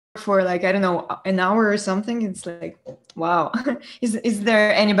for like, I don't know, an hour or something. It's like, wow. Is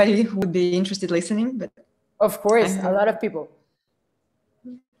there anybody who would be interested listening? But of course, a lot of people.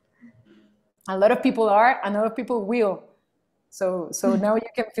 A lot of people are, and a lot of people will. So now you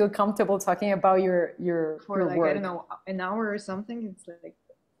can feel comfortable talking about your for like, work. I don't know, an hour or something. It's like,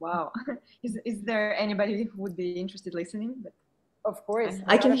 wow. Is there anybody who would be interested listening? But of course,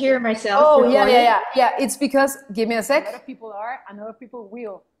 I can hear myself. Oh yeah. It's because, give me a sec. A lot of people are, and a lot of people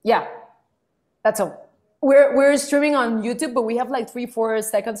will. Yeah, that's all. We're streaming on YouTube, but we have like 3-4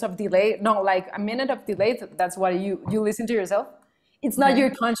 seconds of delay. No, like a minute of delay. That's why you listen to yourself. It's not your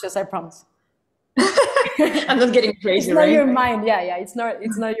conscious, I promise. I'm not getting crazy. It's not your mind. Yeah. It's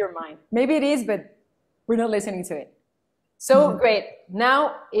not your mind. Maybe it is, but we're not listening to it. So great.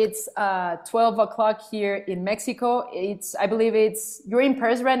 Now it's 12 o'clock here in Mexico. I believe you're in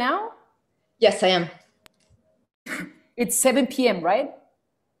Paris right now? Yes, I am. It's 7 p.m., right?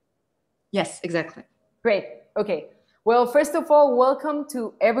 Yes, exactly. Great. Okay. Well, first of all, welcome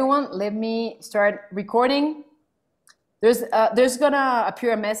to everyone. Let me start recording. There's gonna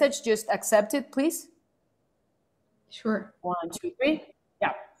appear a message. Just accept it, please. Sure. 1, 2, 3.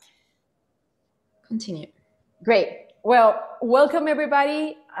 Yeah. Continue. Great. Well, welcome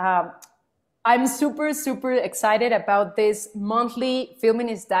everybody. I'm super, super excited about this monthly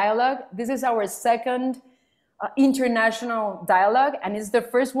Feminist Dialogue. This is our second international dialogue, and it's the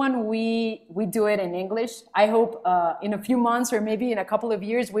first one we do it in English. I hope in a few months or maybe in a couple of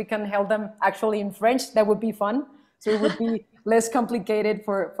years we can hold them actually in French. That would be fun. So it would be less complicated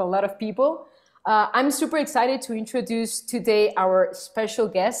for a lot of people. I'm super excited to introduce today our special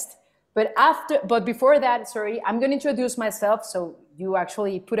guest. But before that, sorry, I'm going to introduce myself so you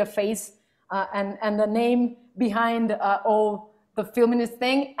actually put a face and a name behind all the feminist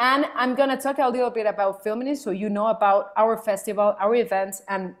thing. And I'm going to talk a little bit about feminists so you know about our festival, our events,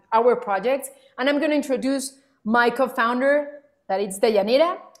 and our projects. And I'm going to introduce my co-founder, that is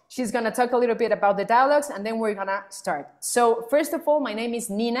Deyanira. She's going to talk a little bit about the dialogues, and then we're going to start. So first of all, my name is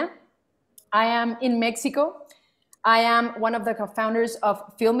Nina. I am in Mexico. I am one of the co-founders of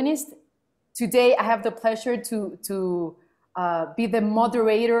Feminist. Today, I have the pleasure to be the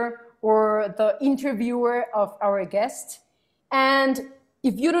moderator or the interviewer of our guest. And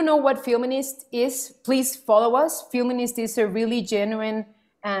if you don't know what Feminist is, please follow us. Feminist is a really genuine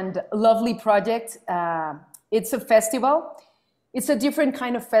and lovely project. It's a festival. It's a different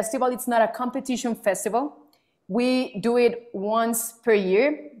kind of festival. It's not a competition festival. We do it once per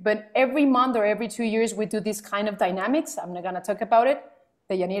year, but every month or every 2 years, we do this kind of dynamics. I'm not gonna talk about it.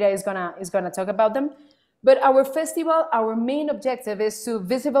 Deyanira is gonna talk about them. But our festival, our main objective is to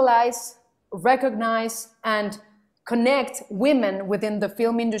visualize, recognize, and connect women within the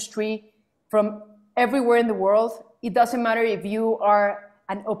film industry from everywhere in the world. It doesn't matter if you are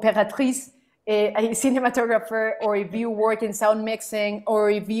an operatrice, a cinematographer, or if you work in sound mixing, or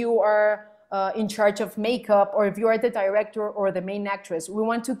if you are in charge of makeup, or if you are the director or the main actress. We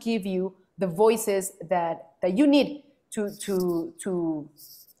want to give you the voices that you need to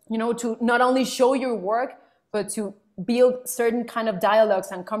not only show your work, but to build certain kind of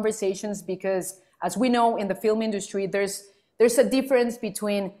dialogues and conversations, because as we know in the film industry, there's a difference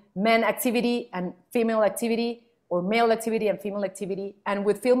between men activity and female activity, or male activity and female activity. And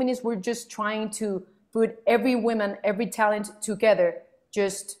with Feminists, we're just trying to put every woman, every talent together,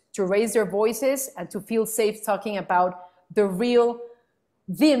 just to raise their voices and to feel safe talking about the real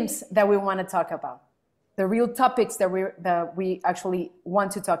themes that we want to talk about, the real topics that we actually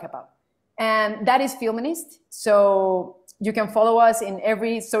want to talk about. And that is Feminist. So you can follow us in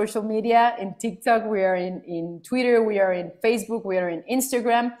every social media. In TikTok, we are in Twitter, we are in Facebook, we are in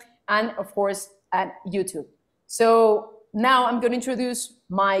Instagram, and of course at YouTube. So now I'm going to introduce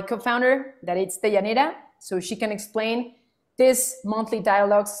my co-founder, that it's Deyanira, so she can explain these monthly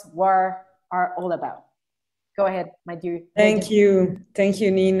dialogues what are all about. Go ahead, my dear. Thank you,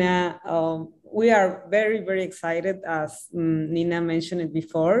 Nina. We are very, very excited, as Nina mentioned it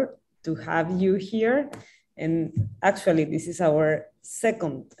before, to have you here. And actually, this is our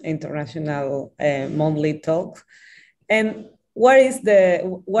second international monthly talk. And what is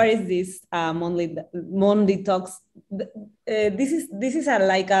this monthly talks? This is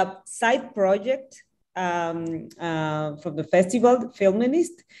like a side project from the festival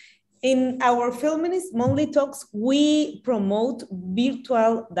Feminist. In our Feminist monthly talks, we promote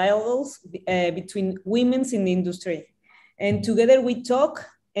virtual dialogues between women in the industry, and together we talk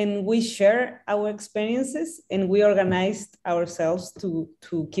and we share our experiences, and we organized ourselves to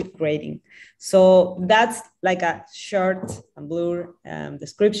keep creating. So that's like a short and blur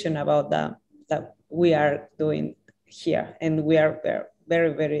description about that we are doing here, and we are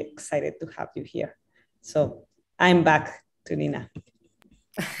very, very excited to have you here. So I'm back to Nina.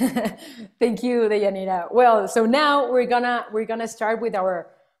 Thank you, Deyanira. Well, so now we're gonna start with our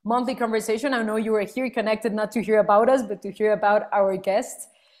monthly conversation. I know you are here connected not to hear about us, but to hear about our guest.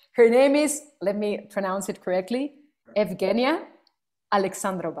 Her name is, let me pronounce it correctly, Evgenia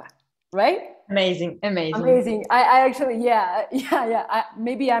Alexandrova, right? Amazing, amazing. Amazing. I actually, yeah.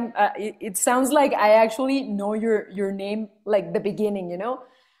 It sounds like I actually know your name, like the beginning, you know?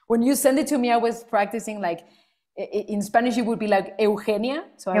 When you send it to me, I was practicing, like, in Spanish, it would be like Eugenia.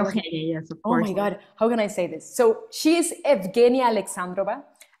 So Eugenia, yes, of course. Oh my God, how can I say this? So she is Evgenia Alexandrova.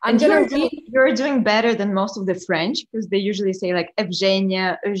 You're doing better than most of the French, because they usually say like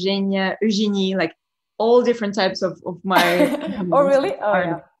Evgenia, Eugenia, Eugenie, like all different types of my. Oh, really? Oh,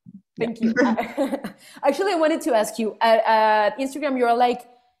 yeah. Thank you. Actually, I wanted to ask you, at Instagram, you're like,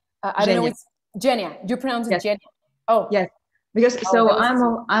 I don't know, it's Genia. You pronounce it Genia. Oh. Yes, because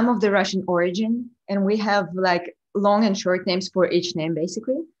I'm of the Russian origin, and we have like long and short names for each name,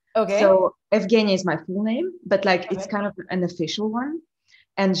 basically. Okay. So Evgenia is my full name, but like it's kind of an official one.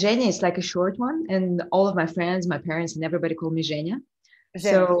 And Zhenya is like a short one. And all of my friends, my parents, and everybody call me Zhenya.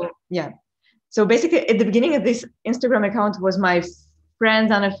 So yeah. So basically at the beginning of this Instagram account was my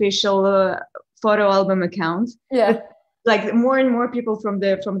friend's unofficial photo album account. Yeah. But, like more and more people from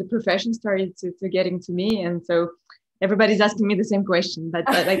the profession started to getting to me. And so everybody's asking me the same question, but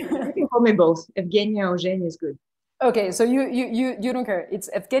like you can call me both. Evgenia or Zhenya is good. Okay, so you don't care. It's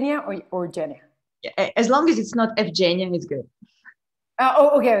Evgenia or Genia? Yeah, as long as it's not Evgenia, it's good.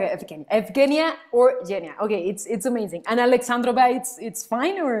 Okay, Evgenia or Genia. Okay, it's amazing. And Alexandrova, it's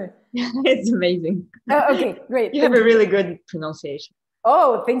fine, or? It's amazing. Okay, great. You have a really good pronunciation.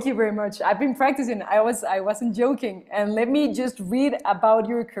 Oh, thank you very much. I've been practicing. I wasn't joking. And let me just read about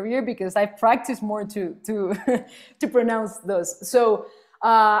your career, because I've practiced more to to pronounce those. So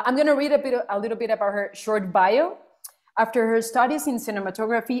I'm gonna read a little bit about her short bio. After her studies in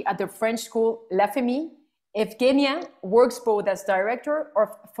cinematography at the French school La Fémis, Evgenia works both as director of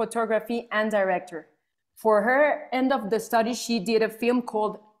photography and director. For her end of the study, she did a film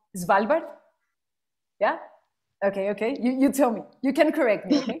called Svalbard. Yeah? Okay. You tell me. You can correct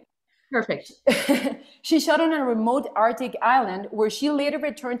me, okay? Perfect. She shot on a remote Arctic island, where she later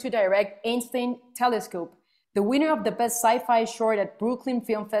returned to direct Einstein Telescope, the winner of the Best Sci-Fi Short at Brooklyn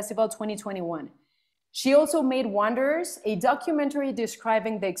Film Festival 2021. She also made Wanderers, a documentary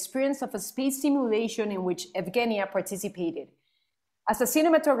describing the experience of a space simulation in which Evgenia participated. As a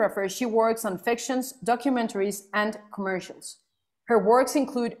cinematographer, she works on fictions, documentaries, and commercials. Her works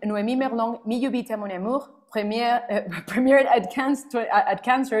include Noémie Merlon, Mi Yubita Mon Amour, premiered at Cannes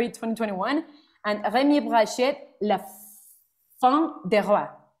 2021, and Rémi Brachet, La Fin des Rois.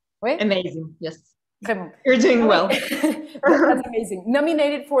 Oui? Amazing, yes. Très bon. You're doing well. That's amazing.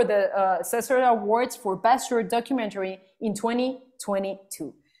 Nominated for the César Awards for Best Short Documentary in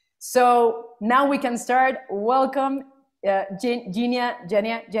 2022. So now we can start. Welcome, Genia,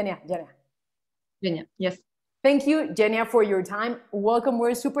 yes. Thank you, Genia, for your time. Welcome.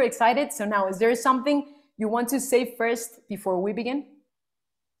 We're super excited. So now, is there something you want to say first before we begin?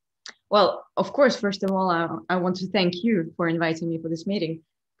 Well, of course, first of all, I want to thank you for inviting me for this meeting,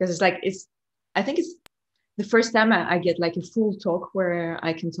 because I think it's the first time I get like a full talk where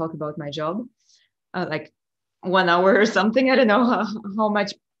I can talk about my job, like 1 hour or something. I don't know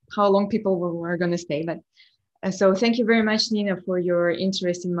how long people are going to stay, but so thank you very much, Nina, for your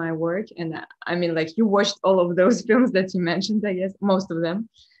interest in my work. And I mean, like, you watched all of those films that you mentioned, I guess, most of them.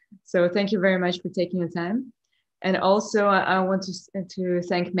 So thank you very much for taking the time. And also I want to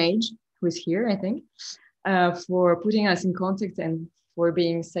thank Mage, who is here, I think, for putting us in contact and for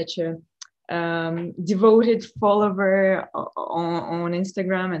being such a devoted follower on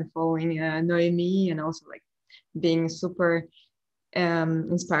Instagram and following Noémie, and also like being super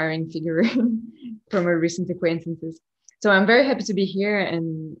inspiring figure from our recent acquaintances. So I'm very happy to be here,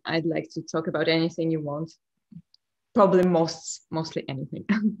 and I'd like to talk about anything you want. Probably mostly anything.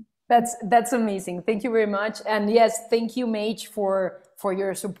 That's amazing. Thank you very much. And yes, thank you, Mage, for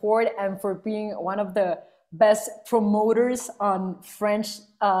your support and for being one of the best promoters on French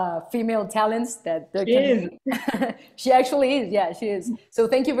female talents that there can be. She actually is. Yeah, she is. So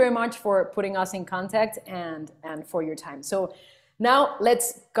thank you very much for putting us in contact and for your time. So now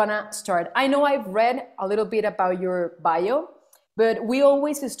let's gonna start. I know I've read a little bit about your bio, but we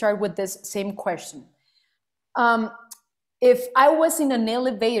always start with this same question. If I was in an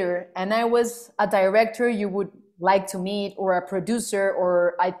elevator and I was a director you would like to meet, or a producer,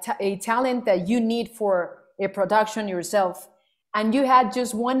 or a talent that you need for a production yourself, and you had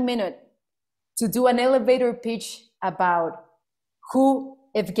just 1 minute to do an elevator pitch about who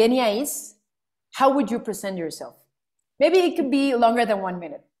Evgenia is, how would you present yourself? Maybe it could be longer than 1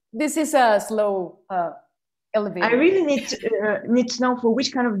 minute. This is a slow elevator. I really need to know for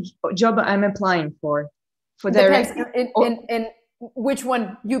which kind of job I'm applying for. Depends in which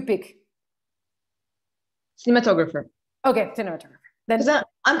one you pick. Cinematographer. Okay, cinematographer. Then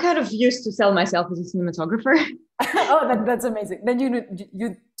I'm kind of used to sell myself as a cinematographer. Oh, that's amazing. Then you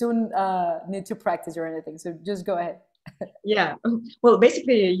don't need to practice or anything. So just go ahead. Yeah. Well,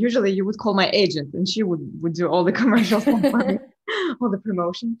 basically, usually you would call my agent, and she would do all the commercials, all the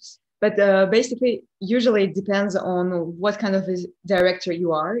promotions. But basically, usually it depends on what kind of director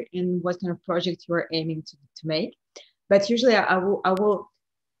you are and what kind of project you are aiming to make. But usually, I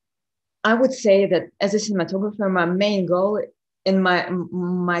would say that as a cinematographer, my main goal and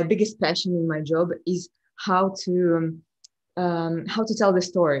my biggest passion in my job is how to tell the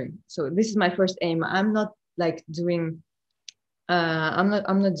story. So this is my first aim. I'm not like doing I'm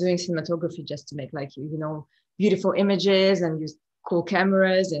not doing cinematography just to make like beautiful images and use cool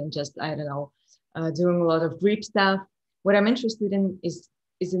cameras and just I don't know doing a lot of brief stuff. What I'm interested in is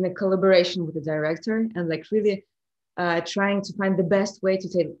in a collaboration with the director and like really trying to find the best way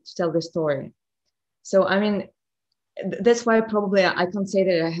to tell the story. So I mean that's why probably I can't say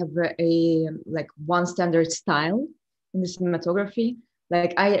that I have a like one standard style in the cinematography.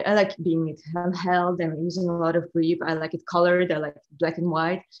 Like I like being it handheld and using a lot of brief. I like it colored. I like black and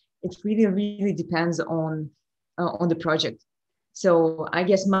white. It really depends on the project. So I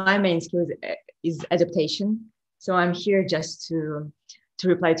guess my main skill is adaptation. So I'm here just to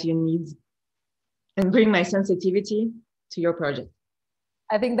reply to your needs and bring my sensitivity to your project.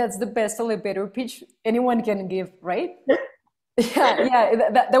 I think that's the best elevator pitch anyone can give, right? yeah.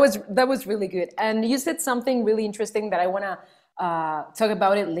 That was really good. And you said something really interesting that I want to talk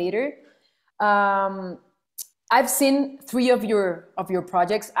about it later. I've seen 3 of your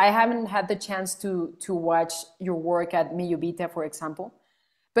projects. I haven't had the chance to watch your work at Millo Vita, for example,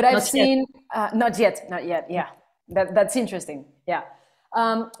 but I've seen not yet. Yeah, that's interesting. Yeah,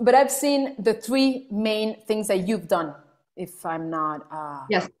 but I've seen the 3 main things that you've done. If I'm not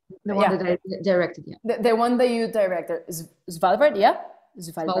yes, the one that I directed. Yeah, the one that you directed is Svalbard. Yeah,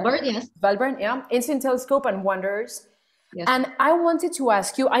 Svalbard. Yes, Svalbard. Yeah, Instant Telescope and Wanderers. Yes. And I wanted to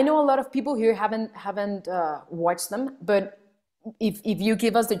ask you, I know a lot of people here haven't watched them, but if you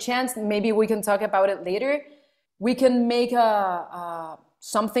give us the chance, maybe we can talk about it later. We can make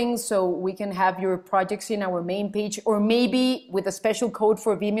something so we can have your projects in our main page, or maybe with a special code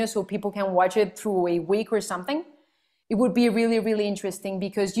for Vimeo so people can watch it through a week or something. It would be really interesting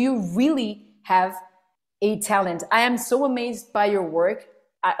because you really have a talent. I am so amazed by your work.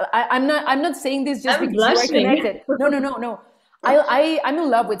 I'm not saying this just because you are connected. No. I'm in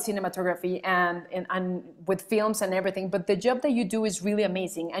love with cinematography and with films and everything, but the job that you do is really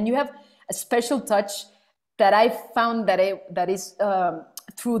amazing. And you have a special touch that I found that is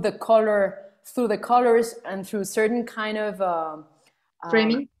through the colors and through certain kind of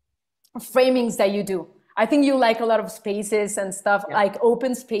framings that you do. I think you like a lot of spaces and stuff, like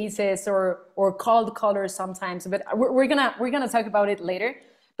open spaces or cold colors sometimes, but we're gonna talk about it later.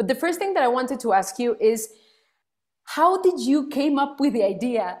 But the first thing that I wanted to ask you is, how did you came up with the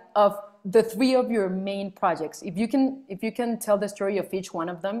idea of the 3 of your main projects? If you can tell the story of each one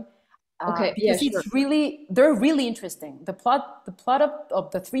of them, okay, because they're really interesting. The plot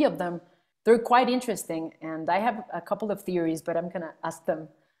of the 3 of them, they're quite interesting, and I have a couple of theories, but I'm gonna ask them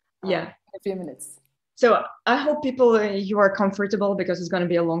in a few minutes. So I hope people you are comfortable because it's going to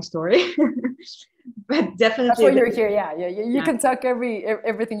be a long story, but definitely that's why you're here. Yeah. You can talk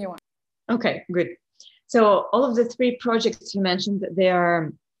everything you want. Okay, good. So all of the 3 projects you mentioned, they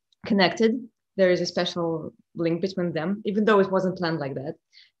are connected. There is a special link between them, even though it wasn't planned like that.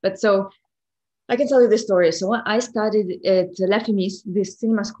 But so I can tell you the story. So I studied at La Femis, this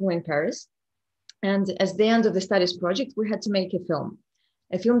cinema school in Paris, and as the end of the studies project, we had to make a film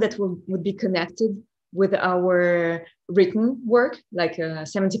that would be connected with our written work, like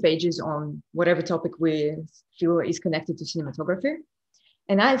 70 pages on whatever topic we feel is connected to cinematography.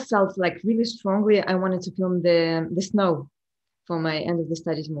 And I felt like really strongly I wanted to film the snow for my end of the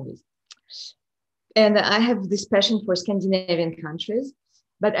studies movies. And I have this passion for Scandinavian countries,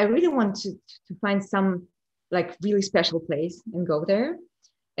 but I really want to find some like really special place and go there.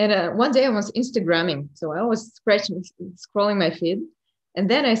 And one day I was Instagramming, so I was scrolling my feed. And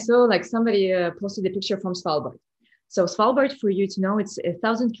then I saw like somebody posted a picture from Svalbard. So Svalbard, for you to know, it's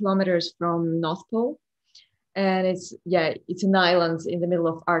 1,000 kilometers from North Pole. And it's an island in the middle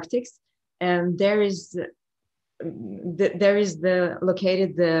of Arctic. And there is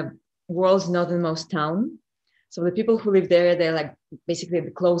located the world's northernmost town. So the people who live there, they're like basically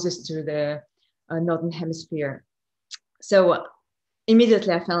the closest to the northern hemisphere. So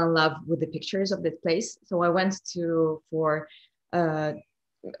immediately I fell in love with the pictures of that place. So I went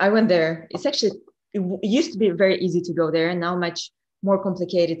there. It's actually, it used to be very easy to go there, and now much more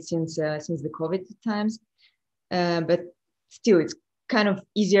complicated since the COVID times. But still, it's kind of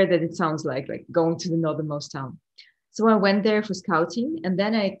easier than it sounds like going to the northernmost town. So I went there for scouting, and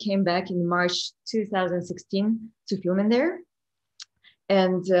then I came back in March 2016 to film in there.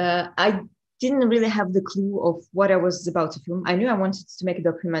 And I didn't really have the clue of what I was about to film. I knew I wanted to make a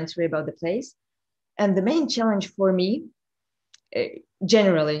documentary about the place. And the main challenge for me,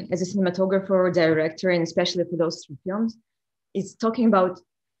 generally, as a cinematographer or director, and especially for those 3 films, is talking about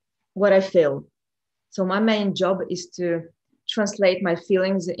what I feel. So my main job is to translate my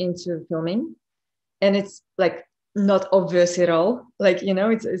feelings into filming. And it's like not obvious at all. Like, you know,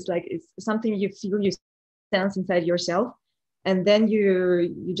 it's like, it's something you feel, you sense inside yourself. And then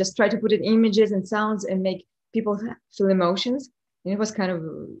you just try to put it in images and sounds and make people feel emotions. And it was kind of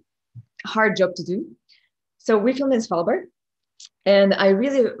a hard job to do. So we filmed in Svalbard, and I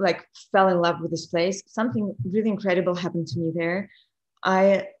really like fell in love with this place. Something really incredible happened to me there.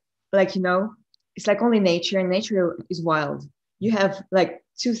 I like, you know, it's like only nature, and nature is wild. You have like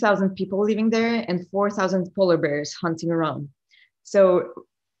 2,000 people living there and 4,000 polar bears hunting around. So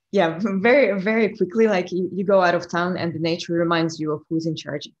yeah, very, very quickly, like you go out of town and the nature reminds you of who's in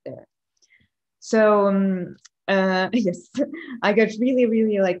charge there. So yes, I got really,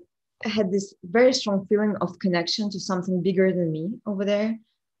 really like, I had this very strong feeling of connection to something bigger than me over there.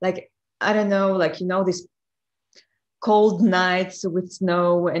 Like, I don't know, like, you know, this cold nights with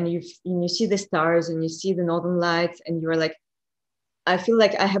snow, and you see the stars and you see the northern lights, and you're like, I feel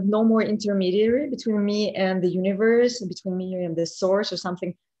like I have no more intermediary between me and the universe, between me and the source or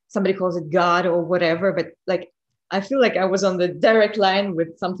something. Somebody calls it God or whatever, but like, I feel like I was on the direct line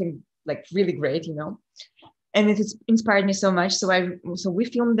with something like really great, you know, and it has inspired me so much. So we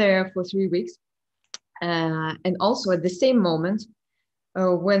filmed there for 3 weeks. And also at the same moment,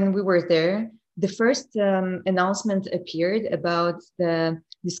 when we were there, the first announcement appeared about the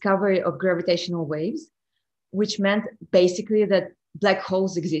discovery of gravitational waves, which meant basically that black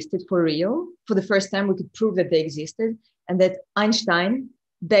holes existed for real. For the first time, we could prove that they existed, and that Einstein,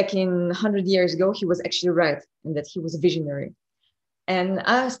 back in 100 years ago, he was actually right, and that he was a visionary. And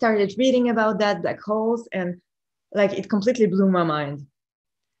I started reading about that, black holes, and like it completely blew my mind,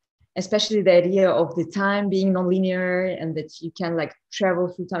 especially the idea of the time being nonlinear, and that you can like travel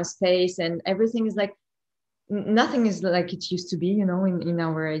through time space, and everything is like, nothing is like it used to be, you know, in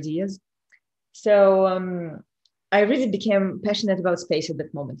our ideas. So I really became passionate about space at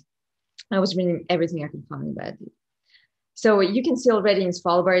that moment. I was reading everything I could find about it. So you can see already in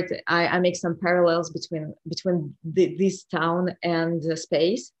Svalbard, I make some parallels between this town and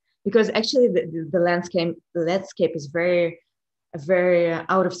space, because actually the landscape is very, very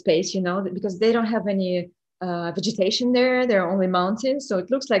out of space, you know, because they don't have any vegetation there. There are only mountains. So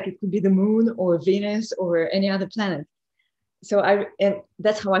it looks like it could be the moon or Venus or any other planet. And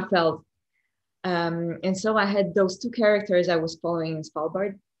that's how I felt. And so I had those 2 characters I was following in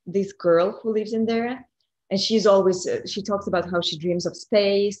Svalbard, this girl who lives in there. And she's always, she talks about how she dreams of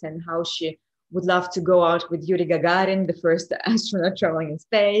space and how she would love to go out with Yuri Gagarin, the first astronaut traveling in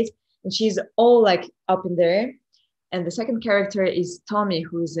space. And she's all like up in there. And the second character is Tommy,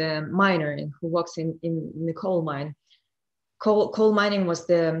 who's a miner and who works in the coal mine. Coal mining was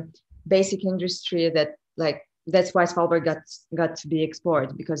the basic industry that like, that's why Svalbard got to be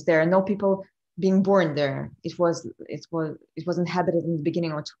explored, because there are no people being born there. It was inhabited in the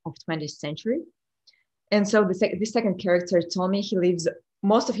beginning of 20th century. And so the second character, Tommy, he lives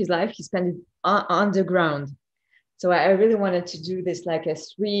most of his life, he spent it underground. So I really wanted to do this like a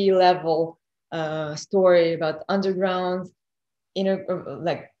 3-level story about underground,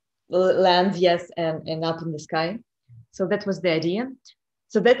 like land, yes, and up in the sky. So that was the idea.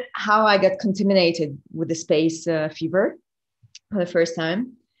 So that's how I got contaminated with the space fever for the first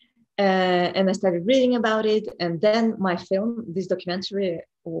time. And I started reading about it. And then my film, this documentary,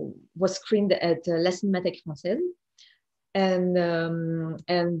 was screened at La Cinémathèque Française. And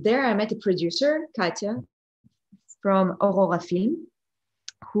there I met a producer, Katya, from Aurora Film,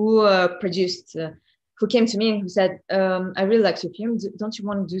 who who came to me and who said, I really like your film. Don't you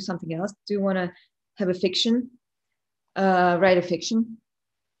want to do something else? Do you want to have a fiction, write a fiction?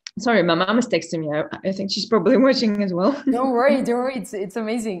 Sorry, my mom is texting me. I think she's probably watching as well. Don't worry. It's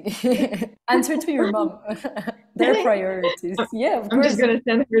amazing. Answer to your mom. Their priorities. Yeah, of course. I'm just gonna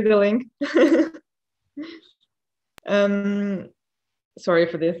send her the link. Sorry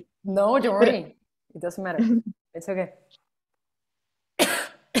for this. No, don't worry. It doesn't matter. It's okay.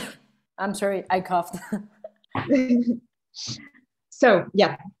 I'm sorry, I coughed. So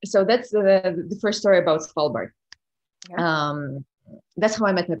yeah, so that's the first story about Svalbard. Okay. That's how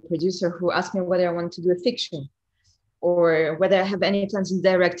I met my producer, who asked me whether I wanted to do a fiction or whether I have any plans in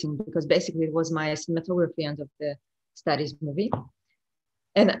directing, because basically it was my cinematography end of the studies movie.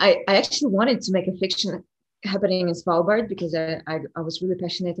 And I actually wanted to make a fiction happening in Svalbard because I was really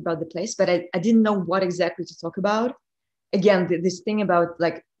passionate about the place, but I didn't know what exactly to talk about. Again, this thing about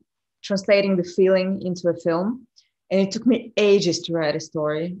like translating the feeling into a film. And it took me ages to write a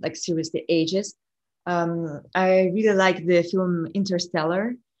story, like seriously ages. I really like the film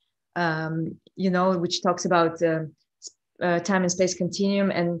Interstellar, which talks about time and space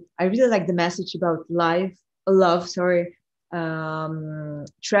continuum. And I really like the message about love,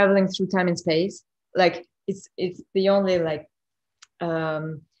 traveling through time and space. Like it's the only like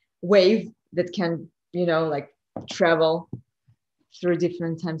wave that can, travel through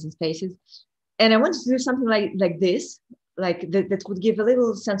different times and spaces. And I wanted to do something like this, like that would give a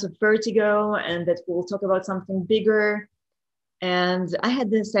little sense of vertigo and that will talk about something bigger. And I had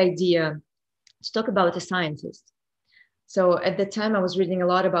this idea to talk about a scientist. So at the time I was reading a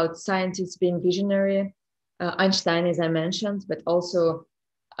lot about scientists being visionary, Einstein, as I mentioned, but also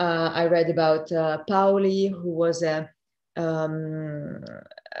I read about Pauli, who was a,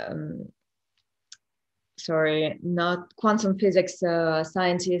 not quantum physics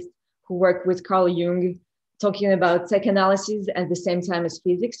scientist, who worked with Carl Jung, talking about psychoanalysis at the same time as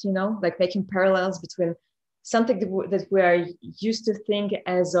physics, like making parallels between something that we are used to think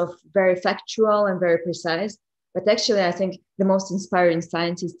as of very factual and very precise. But actually, I think the most inspiring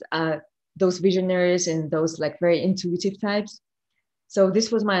scientists are those visionaries and those like very intuitive types. So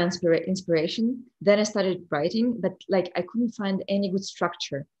this was my inspiration. Then I started writing, but like I couldn't find any good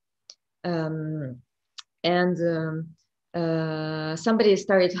structure. Somebody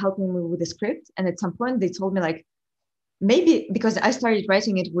started helping me with the script. And at some point they told me like, maybe because I started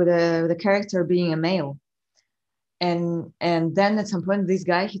writing it with the character being a male. And then at some point, this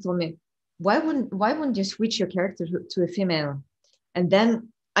guy, he told me, why wouldn't you switch your character to a female? And then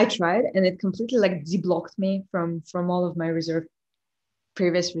I tried, and it completely like deblocked me from all of my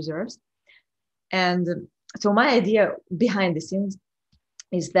previous reserves. And so my idea behind the scenes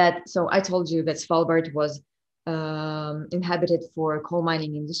is that, so I told you that Svalbard was inhabited for coal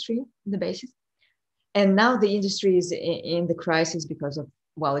mining industry, the basis. And now the industry is in the crisis because of,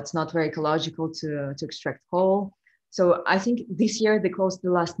 well, it's not very ecological to extract coal. So I think this year they closed the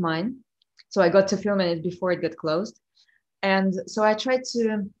last mine. So I got to film it before it got closed. And so I tried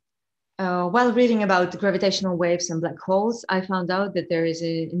to, while reading about gravitational waves and black holes, I found out that there is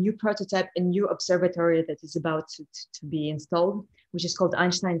a new prototype, a new observatory that is about to be installed, which is called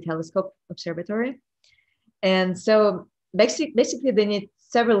Einstein Telescope Observatory. And so basically they need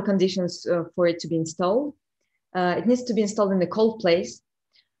several conditions for it to be installed. It needs to be installed in a cold place,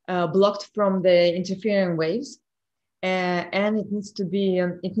 blocked from the interfering waves. And it needs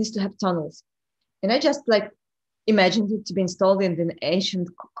to have tunnels. And I just like imagined it to be installed in the ancient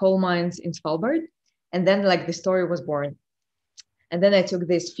coal mines in Svalbard. And then like the story was born. And then I took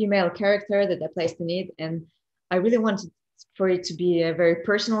this female character that I placed in it. And I really wanted for it to be a very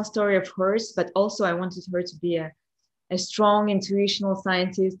personal story of hers, but also I wanted her to be a strong intuitional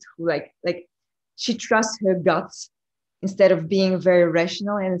scientist who like she trusts her guts instead of being very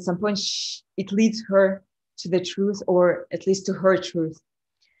rational. And at some point it leads her to the truth, or at least to her truth.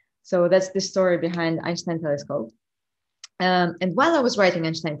 So that's the story behind Einstein Telescope. And while I was writing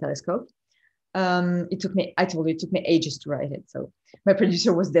Einstein Telescope, it took me ages to write it. So my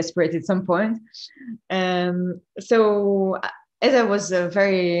producer was desperate at some point. So as I was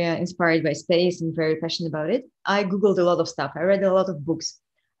very inspired by space and very passionate about it, I Googled a lot of stuff. I read a lot of books.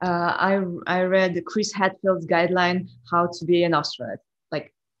 I read Chris Hadfield's guideline, How to be an Astronaut,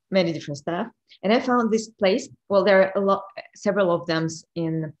 like many different stuff. And I found this place. Well, there are several of them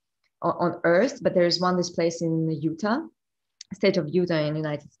on Earth, but there is this place in Utah, state of Utah in the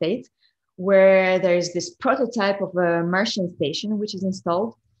United States, where there is this prototype of a Martian station, which is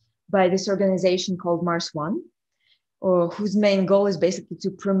installed by this organization called Mars One, whose main goal is basically to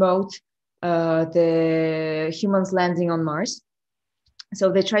promote the humans landing on Mars.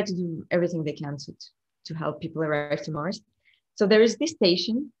 So they try to do everything they can to help people arrive to Mars. So there is this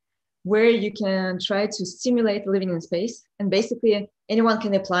station where you can try to simulate living in space, and basically anyone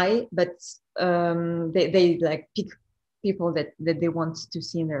can apply, but they like pick people that they want to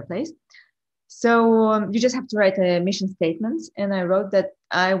see in their place. So you just have to write a mission statement, and I wrote that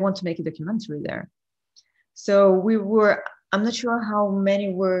I want to make a documentary there. So I'm not sure how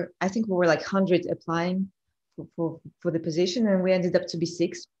many were, I think we were like 100 applying for the position, and we ended up to be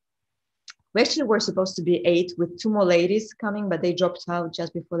 6. We actually were supposed to be 8 with 2 more ladies coming, but they dropped out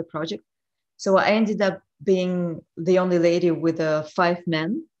just before the project. So I ended up being the only lady with 5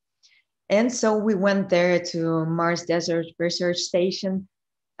 men. And so we went there to Mars Desert Research Station,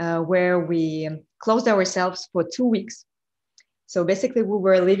 where we closed ourselves for 2 weeks. So basically we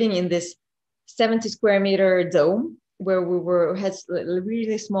were living in this 70 square meter dome where we had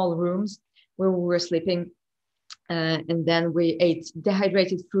really small rooms where we were sleeping. And then we ate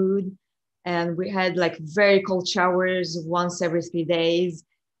dehydrated food, and we had like very cold showers once every 3 days.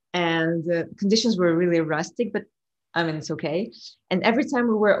 And conditions were really rustic, but I mean, it's okay. And every time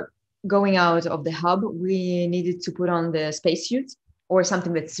we were going out of the hub, we needed to put on the spacesuit or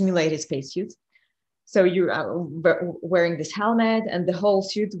something that simulated spacesuits. So you are wearing this helmet, and the whole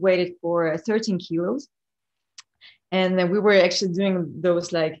suit weighed for 13 kilos. And then we were actually doing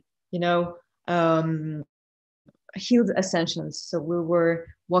those like, healed ascensions. So we were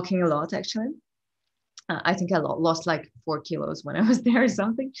walking a lot, actually. I think I lost like 4 kilos when I was there or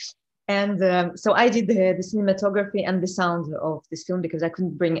something. And so I did the cinematography and the sound of this film because I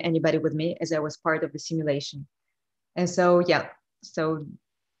couldn't bring anybody with me as I was part of the simulation. And so, yeah, so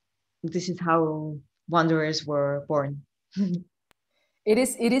this is how Wanderers were born. It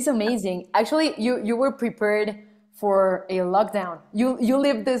is amazing. Actually, you were prepared for a lockdown. You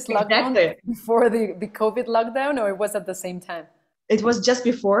lived this lockdown before the COVID lockdown, or it was at the same time? It was just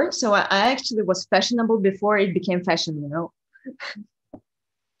before. So I actually was fashionable before it became fashion,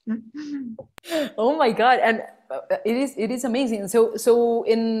 Oh my God. And it is amazing. So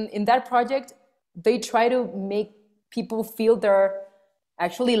in that project, they try to make people feel they're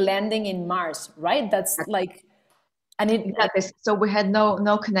actually landing in Mars, right? That's like, and exactly. So we had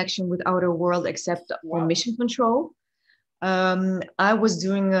no connection with outer world except for mission control. I was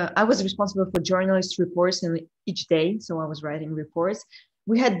responsible for journalist reports in each day. So I was writing reports.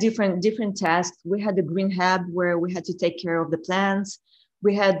 We had different tasks. We had the green hub where we had to take care of the plants.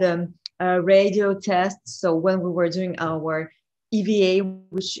 We had radio tests. So when we were doing our EVA,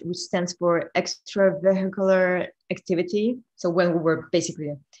 which stands for extravehicular activity. So when we were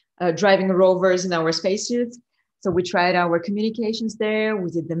basically driving rovers in our spacesuits. So we tried our communications there. We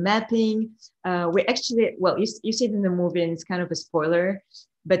did the mapping. We actually, well, you see it in the movie, and it's kind of a spoiler,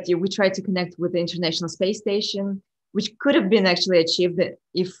 but we tried to connect with the International Space Station, which could have been actually achieved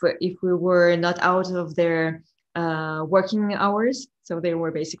if we were not out of their working hours. So they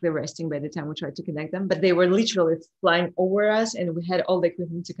were basically resting by the time we tried to connect them, but they were literally flying over us, and we had all the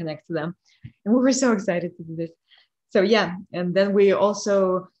equipment to connect to them. And we were so excited to do this. So yeah, and then we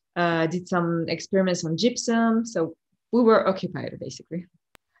also did some experiments on gypsum. So we were occupied basically.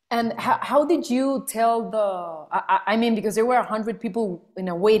 And how did you tell I mean, because there were 100 people in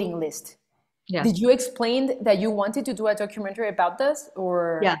a waiting list. Yeah. Did you explain that you wanted to do a documentary about this,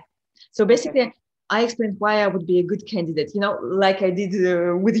 or? Yeah. So basically, I explained why I would be a good candidate, like I did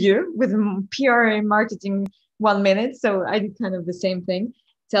with you, with PR and marketing 1 minute. So I did kind of the same thing,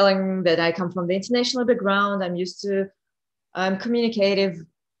 telling that I come from the international background. I'm communicative.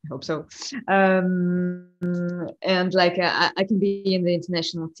 I hope so. And like I can be in the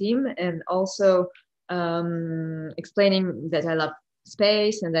international team, and also explaining that I love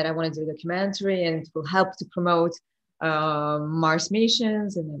space and that I want to do a documentary, and it will help to promote Mars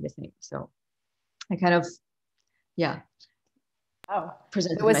missions and everything. So I kind of,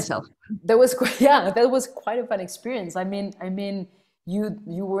 presented myself. That was quite a fun experience. I mean, you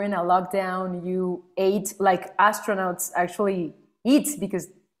were in a lockdown. You ate like astronauts actually eat, because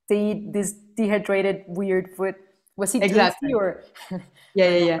they eat this dehydrated weird food. Was it tasty or?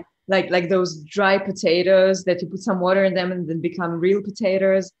 Yeah. Like those dry potatoes that you put some water in them and then become real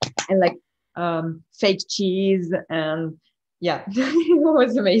potatoes, and like fake cheese, and it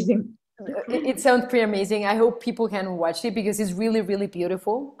was amazing. It sounds pretty amazing. I hope people can watch it because it's really, really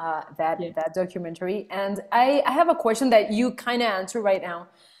beautiful, that documentary. And I have a question that you kind of answer right now.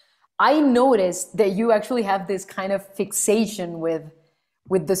 I noticed that you actually have this kind of fixation with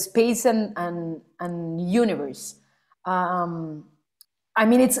the space and universe. I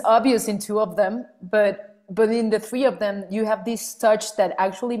mean, it's obvious in 2 of them, but in the 3 of them, you have this touch that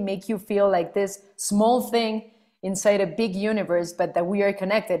actually make you feel like this small thing inside a big universe, but that we are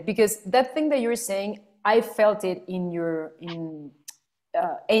connected. Because that thing that you're saying, I felt it in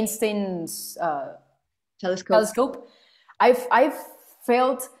Einstein's telescope. I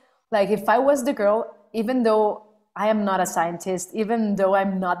felt like if I was the girl, even though I am not a scientist, even though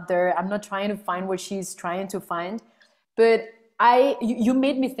I'm not there, I'm not trying to find what she's trying to find, but you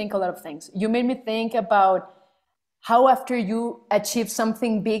made me think a lot of things. You made me think about how after you achieve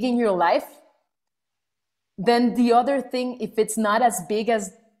something big in your life, then the other thing, if it's not as big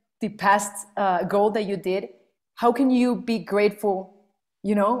as the past goal that you did, how can you be grateful,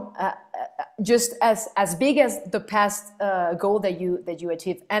 you know, just as big as the past goal that you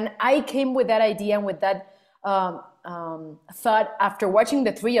achieved? And I came with that idea and with that thought after watching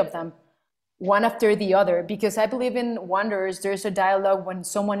the three of them, one after the other, because I believe in wonders. There's a dialogue when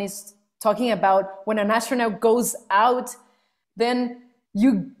someone is talking about when an astronaut goes out, then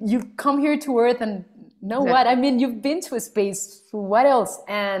you come here to Earth and know what? I mean, you've been to space. What else?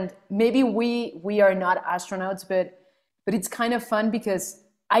 And maybe we are not astronauts, but it's kind of fun because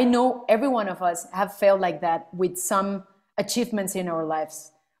I know every one of us have felt like that with some achievements in our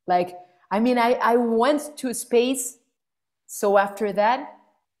lives. Like, I mean, I went to space. So after that,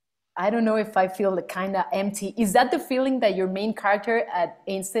 I don't know if I feel kind of empty. Is that the feeling that your main character at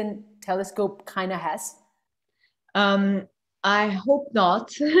Einstein Telescope kind of has? I hope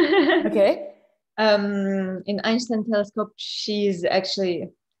not. Okay. In Einstein Telescope, she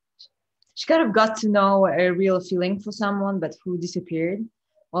kind of got to know a real feeling for someone, but who disappeared.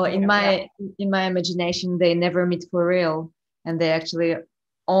 Well, in my imagination, they never meet for real, and they actually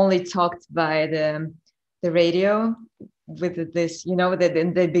only talked by the radio with this, you know, that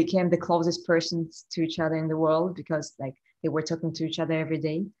they became the closest persons to each other in the world because like they were talking to each other every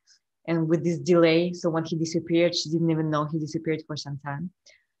day. And with this delay, so when he disappeared, she didn't even know he disappeared for some time.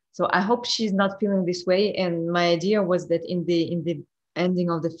 So I hope she's not feeling this way. And my idea was that in the ending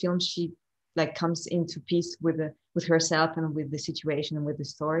of the film, she like comes into peace with herself and with the situation and with the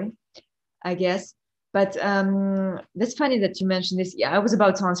story, I guess. But that's funny that you mentioned this. Yeah, I was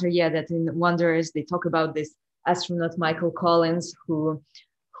about to answer. Yeah, that in Wonders they talk about this astronaut Michael Collins who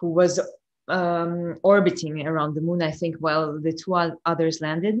was orbiting around the moon, I think, while the two others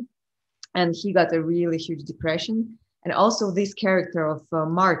landed. And he got a really huge depression. And also this character of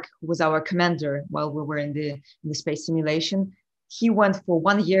Mark, who was our commander while we were in the space simulation, he went for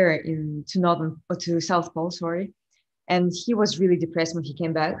 1 year to South Pole, sorry. And he was really depressed when he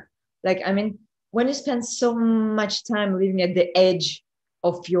came back. Like, I mean, when you spend so much time living at the edge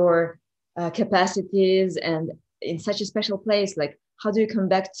of your capacities and in such a special place, like, how do you come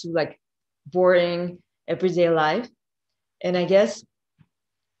back to like boring everyday life? And I guess,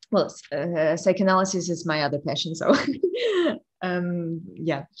 well, psychoanalysis is my other passion. So,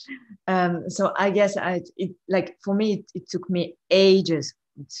 yeah. So I guess for me, it took me ages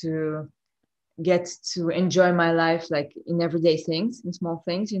to get to enjoy my life, like in everyday things, in small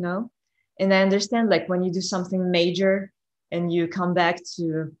things, you know. And I understand, like when you do something major and you come back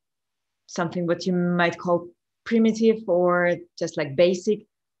to something what you might call primitive or just like basic,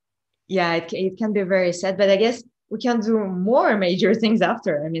 yeah, it can be very sad. But I guess we can do more major things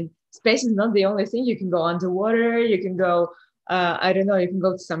after. I mean, space is not the only thing. You can go underwater. You can go, I don't know, you can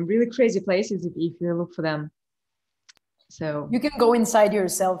go to some really crazy places if you look for them. So you can go inside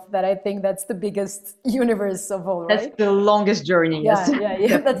yourself. That I think that's the biggest universe of all, right? That's the longest journey. Yes.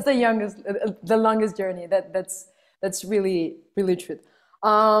 Yeah. That's the longest journey. That's really, really true.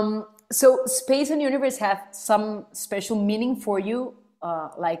 So space and universe have some special meaning for you,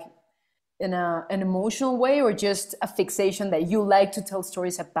 like in an emotional way, or just a fixation that you like to tell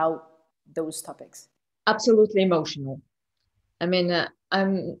stories about those topics? Absolutely emotional. I mean,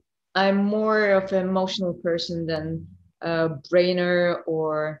 I'm more of an emotional person than a brainer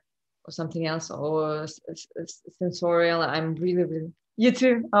or something else, or sensorial. I'm really, you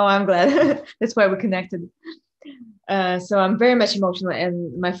too. Oh, I'm glad. That's why we connected. So I'm very much emotional,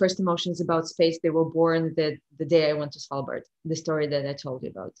 and my first emotions about space, they were born the day I went to Svalbard, the story that I told you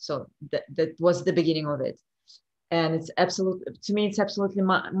about. So that was the beginning of it. And it's absolutely, to me, it's absolutely,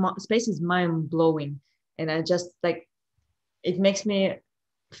 space is mind blowing. And I just like, it makes me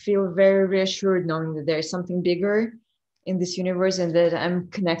feel very reassured knowing that there's something bigger in this universe and that I'm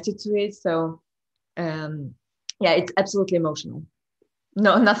connected to it. So yeah, it's absolutely emotional.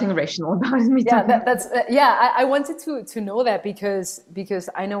 No, nothing rational about it. Yeah, I wanted to know that because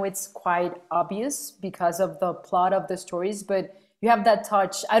I know it's quite obvious because of the plot of the stories, but you have that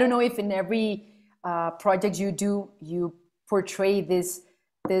touch. I don't know if in every project you do, you portray this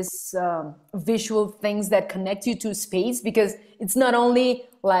visual things that connect you to space, because it's not only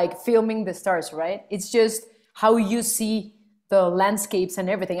like filming the stars, right? It's just how you see the landscapes and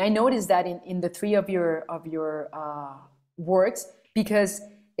everything. I noticed that in the three of your works, because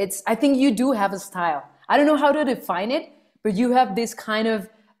I think you do have a style. I don't know how to define it, but you have this kind of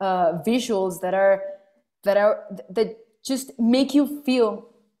visuals that just make you feel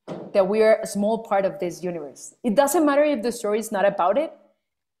that we are a small part of this universe. It doesn't matter if the story is not about it.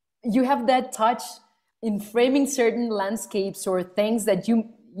 You have that touch in framing certain landscapes or things that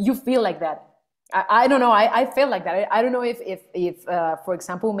you feel like that. I don't know. I feel like that. I don't know if for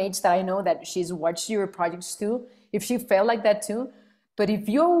example, Mage that I know that she's watched your projects too, if she felt like that too. But if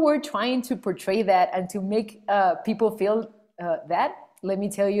you were trying to portray that and to make people feel that, let me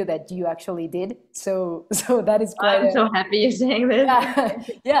tell you that you actually did. So that is quite. I'm so happy you're saying this. Yeah,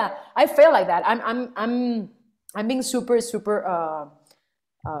 yeah. I feel like that. I'm being super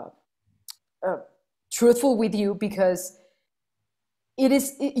truthful with you because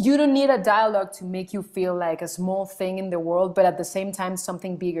you don't need a dialogue to make you feel like a small thing in the world, but at the same time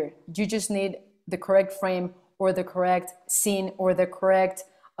something bigger. You just need the correct frame or the correct scene or the correct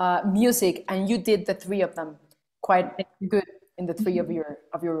music, and you did the three of them quite good in the three of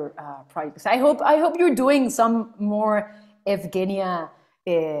your projects. I hope you're doing some more Evgenia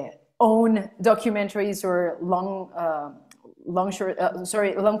own documentaries or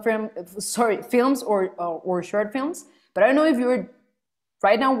films or short films. But I don't know if you're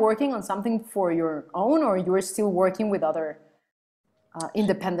right now working on something for your own, or you're still working with other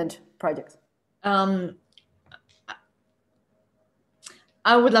independent projects.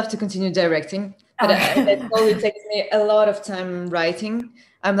 I would love to continue directing, but it probably takes me a lot of time writing.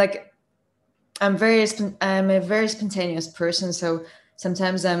 I'm a very spontaneous person, so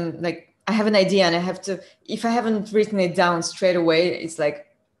sometimes I'm like, I have an idea and I have to, if I haven't written it down straight away, it's like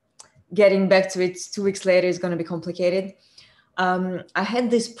getting back to it 2 weeks later is going to be complicated. I had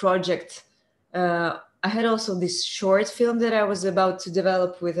this project. I had also this short film that I was about to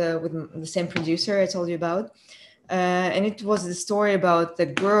develop with the same producer I told you about. And it was the story about the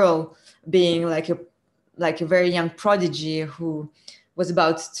girl being like a very young prodigy who was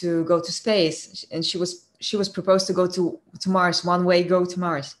about to go to space, and she was proposed to go to Mars, one way go to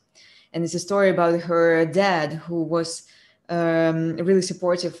Mars. And it's a story about her dad, who was really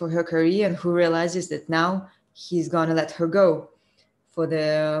supportive for her career and who realizes that now he's gonna let her go for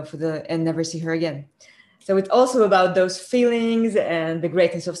the and never see her again. So it's also about those feelings and the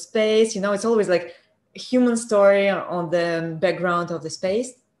greatness of space. It's always like human story on the background of the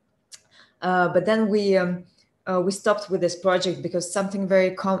space, but then we stopped with this project because something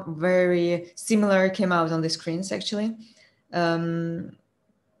very similar came out on the screens. Actually,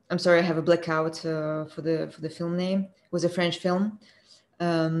 I'm sorry, I have a blackout for the film name. It was a French film.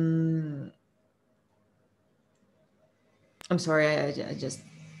 I'm sorry, I just,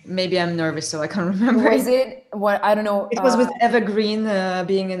 maybe I'm nervous, so I can't remember. Was it what? I don't know. It was with Eva Green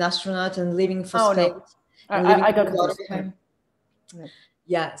being an astronaut and leaving for space. No. I got confused.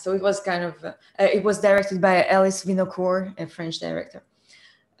 Yeah, so it was kind of, it was directed by Alice Vinocourt, a French director.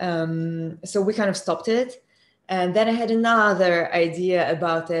 So we kind of stopped it. And then I had another idea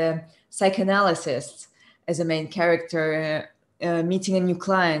about a psychoanalyst as a main character, meeting a new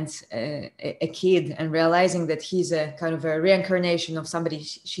client, a kid, and realizing that he's a kind of a reincarnation of somebody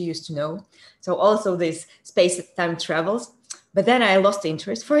she used to know. So also this space-time travels. But then I lost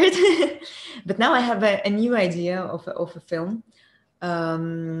interest for it. But now I have a new idea of a film,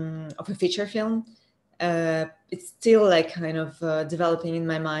 of a feature film. It's still like kind of developing in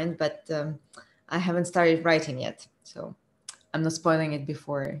my mind, but I haven't started writing yet. So I'm not spoiling it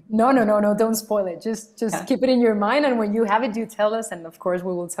before. No, don't spoil it. Just keep it in your mind, and when you have it, you tell us, and of course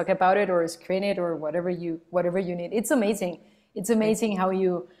we will talk about it or screen it or whatever you need. It's amazing. It's amazing how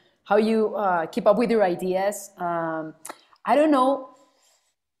you keep up with your ideas. I don't know,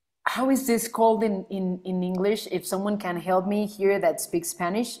 how is this called in English? If someone can help me here that speaks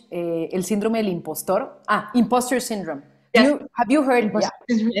Spanish, el síndrome del impostor. Imposter syndrome. Yeah. Have you heard?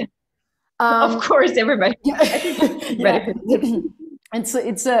 Yeah. Of course, everybody. Yeah. It's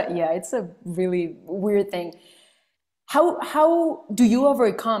a really weird thing. How do you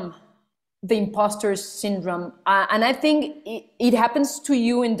overcome the imposter syndrome? And I think it happens to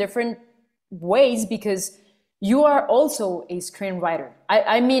you in different ways because you are also a screenwriter.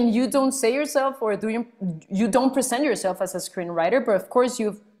 I mean, you don't say yourself, or you don't present yourself as a screenwriter, but of course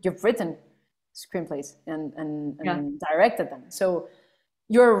you've written screenplays and directed them. So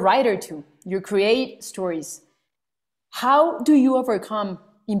you're a writer too. You create stories. How do you overcome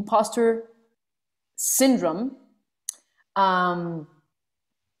imposter syndrome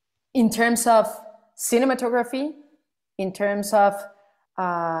in terms of cinematography, in terms of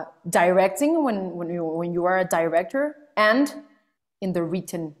directing when you are a director, and in the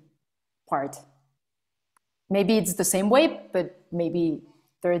written part? Maybe it's the same way, but maybe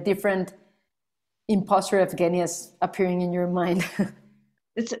there are different imposter Evgenias appearing in your mind.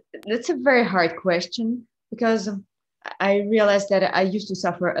 That's a very hard question, because I realized that I used to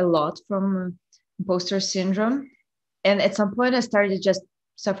suffer a lot from imposter syndrome, and at some point I started just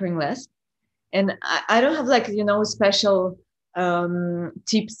suffering less. And I don't have, like, special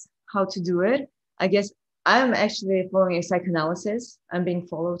tips how to do it. I guess I'm actually following a psychoanalysis. I'm being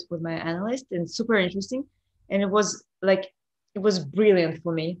followed with my analyst, and super interesting. And it was brilliant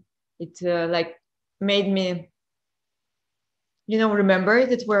for me. It like made me, remember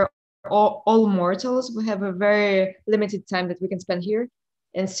that we're all mortals. We have a very limited time that we can spend here,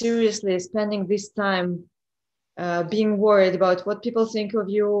 and seriously spending this time being worried about what people think of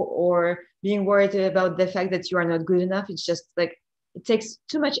you, or being worried about the fact that you are not good enough. It's just like, it takes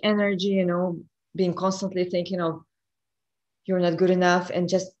too much energy, being constantly thinking of you're not good enough, and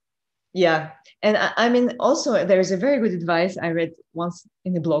just, yeah. And I mean, also there's a very good advice I read once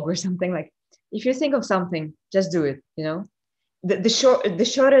in a blog or something, like, if you think of something, just do it, the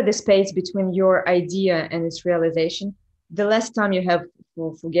shorter the space between your idea and its realization, the less time you have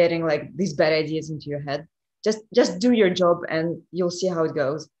for getting like these bad ideas into your head. Just do your job, and you'll see how it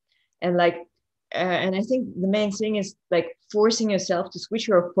goes. And like and I think the main thing is like forcing yourself to switch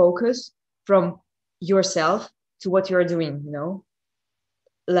your focus from yourself to what you're doing,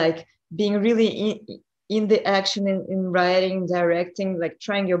 like being really in the action, in writing, directing, like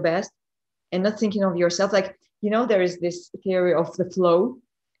trying your best, and not thinking of yourself. Like, there is this theory of the flow.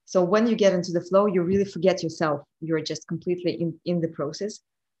 So when you get into the flow, you really forget yourself. You're just completely in the process.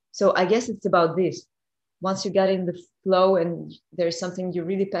 So I guess it's about this. Once you get in the flow and there's something you're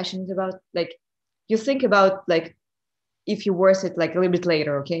really passionate about, like, you think about like if you're worth it like a little bit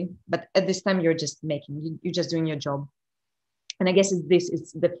later, okay? But at this time, you're just you're just doing your job. And I guess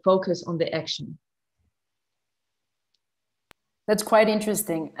it's the focus on the action. That's quite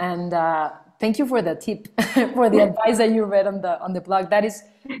interesting, and thank you for the tip, for the advice that you read on the blog. That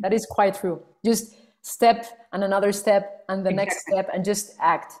is quite true. Just step and another step and the next step, and just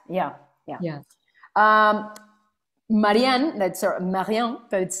act. Yeah. Marianne, that's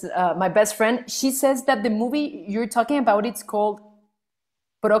my best friend. She says that the movie you're talking about, it's called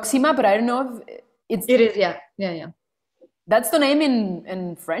Proxima, but I don't know if it's. It is, yeah. That's the name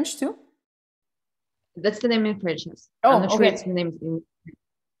in French too. That's the name in French. Yes. Oh, I'm not sure okay. it's the name in.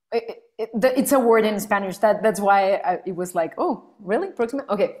 It's a word in Spanish. That's why it was like, oh, really? Proxima?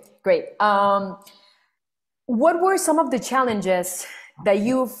 Okay, great. What were some of the challenges that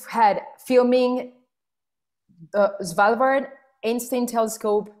you've had filming the Svalbard, Einstein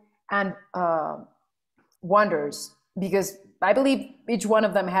telescope, and Wonders? Because I believe each one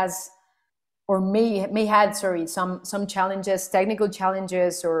of them has, or may had, some challenges, technical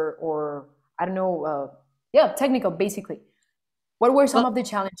challenges, or I don't know, technical, basically. What were some of the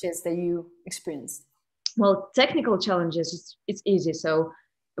challenges that you experienced? Well, technical challenges, it's easy. So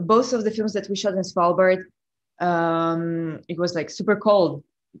both of the films that we shot in Svalbard, it was like super cold.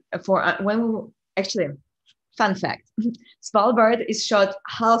 Actually, fun fact, Svalbard is shot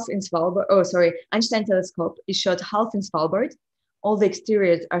half in Svalbard. Oh, sorry, Einstein telescope is shot half in Svalbard. All the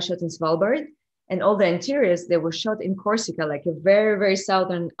exteriors are shot in Svalbard. And all the interiors, they were shot in Corsica, like a very, very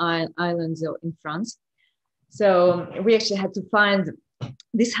southern island in France. So we actually had to find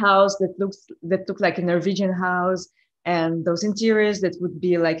this house that looked like a Norwegian house, and those interiors that would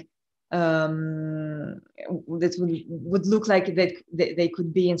be like that would look like they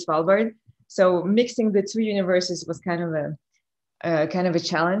could be in Svalbard. So mixing the two universes was kind of a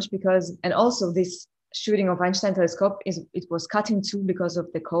challenge, because, and also this shooting of Einstein telescope it was cut in two because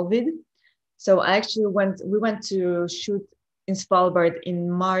of the COVID. So we went to shoot in Svalbard in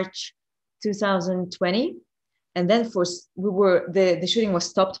March 2020. And then the shooting was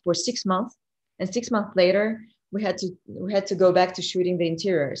stopped for 6 months. And 6 months later, we had to go back to shooting the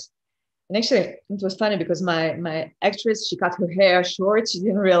interiors. And actually, it was funny because my actress, she cut her hair short. She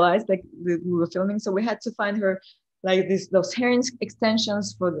didn't realize like we were filming. So we had to find her like those hair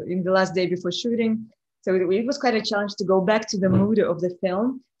extensions in the last day before shooting. So it was quite a challenge to go back to the mood of the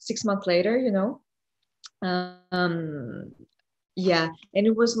film 6 months later, yeah. And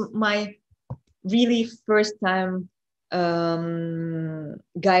it was my really first time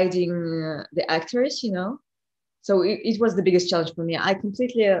guiding the actors, So it was the biggest challenge for me. I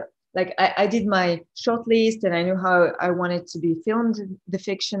completely, I did my short list, and I knew how I wanted to be filmed, the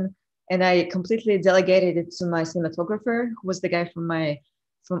fiction, and I completely delegated it to my cinematographer, who was the guy from my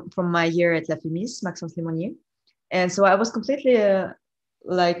year at La Femis, Maxence Lemonnier. And so I was completely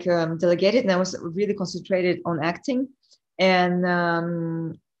delegated, and I was really concentrated on acting. And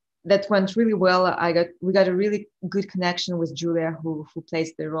that went really well. We got a really good connection with Julia, who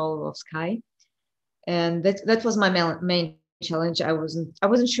plays the role of Sky. And that was my main challenge. I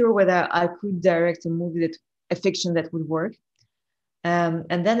wasn't sure whether I could direct a fiction that would work. And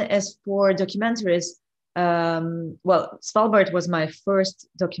then as for documentaries, Svalbard was my first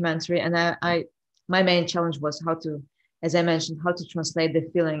documentary, and my main challenge was how to as I mentioned, how to translate the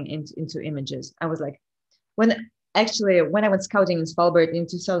feeling into images. I was like, when I went scouting in Svalbard in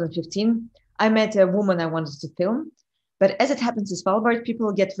 2015, I met a woman I wanted to film. But as it happens in Svalbard,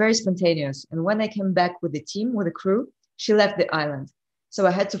 people get very spontaneous. And when I came back with the team, with the crew, she left the island. So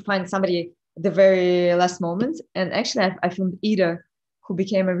I had to find somebody at the very last moment. And actually, I filmed Ida, who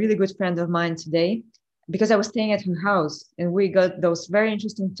became a really good friend of mine today, because I was staying at her house and we got those very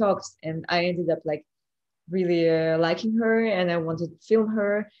interesting talks. And I ended up like really liking her and I wanted to film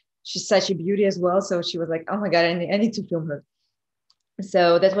her. She's such a beauty as well. So she was like, oh my God, I need to film her.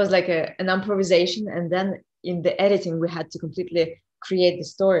 So that was like an improvisation. And then in the editing, we had to completely create the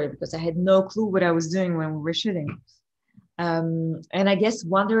story because I had no clue what I was doing when we were shooting. And I guess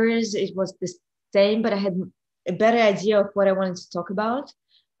Wanderers, it was the same, but I had a better idea of what I wanted to talk about.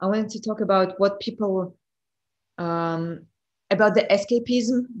 I wanted to talk about what people, about the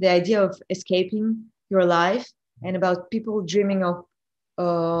escapism, the idea of escaping your life, and about people dreaming of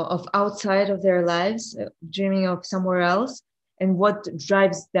outside of their lives, dreaming of somewhere else, and what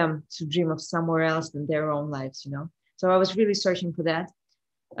drives them to dream of somewhere else than their own lives, you know? So I was really searching for that.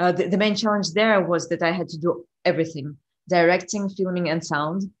 The main challenge there was that I had to do everything, directing, filming, and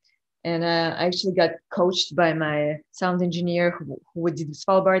sound. And I actually got coached by my sound engineer who did the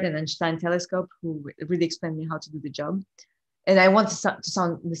Svalbard and Einstein telescope, who really explained me how to do the job. And I want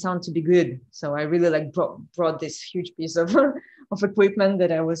the sound to be good. So I really like brought this huge piece of, of equipment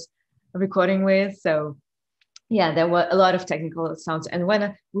that I was recording with. So yeah, there were a lot of technical sounds. And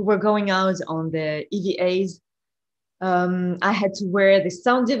when we were going out on the EVAs, I had to wear the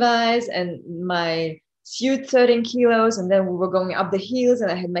sound device and my suit 13 kilos. And then we were going up the hills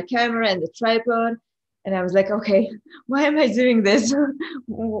and I had my camera and the tripod. And I was like, okay, why am I doing this?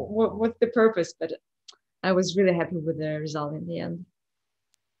 What's the purpose? But I was really happy with the result in the end.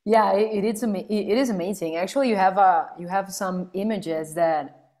 Yeah, it is amazing. Actually, you have some images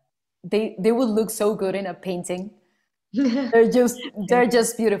that they would look so good in a painting. They're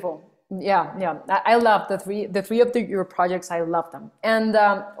just beautiful. Yeah, yeah. I love the three of your projects. I love them. And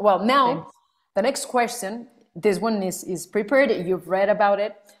well, now Thanks. the next question. This one is prepared. You've read about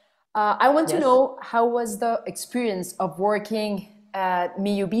it. I want to Yes. know, how was the experience of working at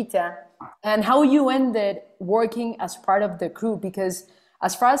Miyubita and how you ended working as part of the crew? Because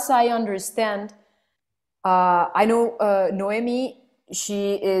as far as I understand, I know Noemi.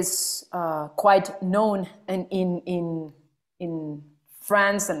 She is quite known in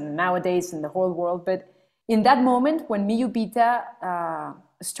France and nowadays in the whole world. But in that moment when Miyubita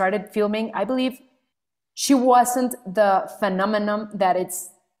started filming, I believe she wasn't the phenomenon that it's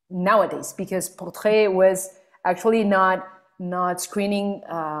nowadays, because Portrait was actually not screening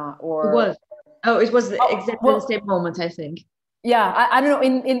or It was. Oh, it was exactly well, the same moment, I think. yeah, I don't know,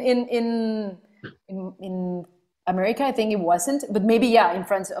 in America I think it wasn't, but maybe yeah, in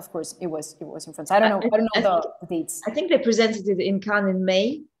France of course it was in France. I don't know the dates. I think they presented it in Cannes in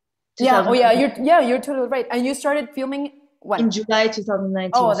May. Yeah, oh yeah, 2019. you're totally right. And you started filming when? In July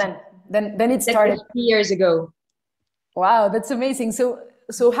 2019. Oh, then it started. 3 years ago. Wow, that's amazing.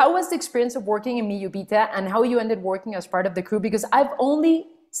 So how was the experience of working in Miyubita and how you ended working as part of the crew? Because I've only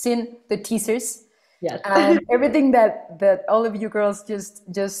seen the teasers. Yes. And everything that all of you girls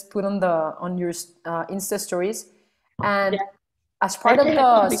just put on your Insta stories. And Yeah. as part of Actually, the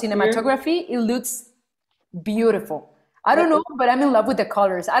I have to be clear. cinematography, it looks beautiful. I don't know, but I'm in love with the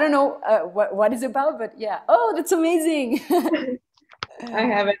colors. I don't know what it's about, but yeah. Oh, that's amazing. I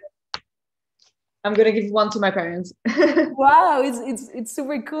have it. I'm gonna give one to my parents. Wow, it's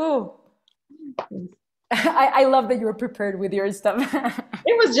super cool. I love that you were prepared with your stuff.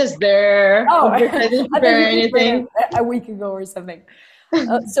 It was just there. Oh, I didn't I prepare thought you prepared anything. it a week ago or something.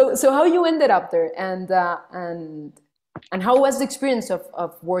 So how you ended up there, and how was the experience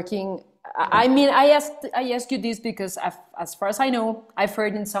of working? I mean, I asked you this because as far as I know, I've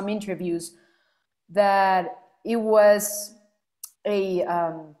heard in some interviews that it was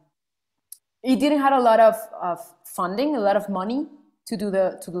it didn't have a lot of funding, a lot of money to do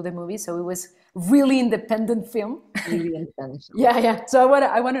the movie, so it was really independent film. Really in Spanish. Yeah. So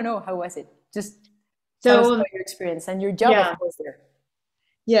I want to know, how was it? Just tell us about your experience and your job, yeah. of course, there.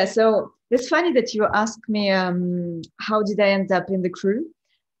 Yeah, so it's funny that you asked me how did I end up in the crew?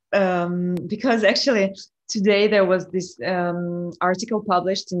 Because actually today there was this article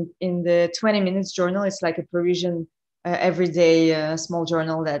published in the 20 Minutes journal. It's like a Parisian everyday small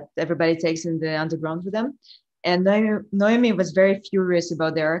journal that everybody takes in the underground with them. And Noemi was very furious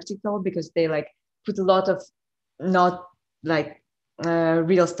about their article because they like put a lot of not like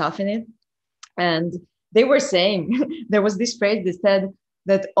real stuff in it. And they were saying, there was this phrase that said,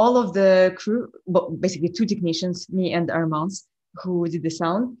 that all of the crew, well, basically two technicians, me and Armand, who did the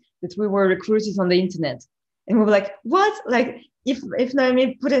sound, that we were recruited on the internet. And we were like, what? Like, if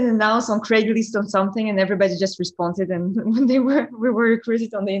Naomi put an announce on Craigslist or something and everybody just responded, and when we were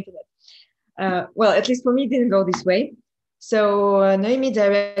recruited on the internet. Well, at least for me, it didn't go this way. So Naomi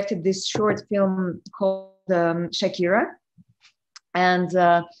directed this short film called Shakira, and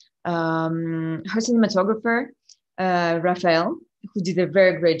her cinematographer, Raphael, who did a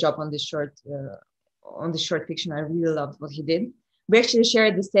very great job on this short fiction. I really loved what he did. We actually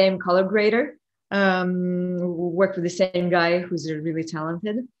shared the same color grader, worked with the same guy who's really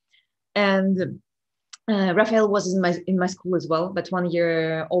talented. And Raphael was in my school as well, but 1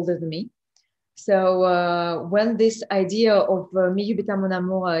 year older than me. So when this idea of Mi Yubita Mon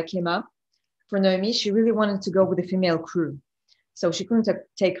Amour came up for Naomi, she really wanted to go with a female crew. So she couldn't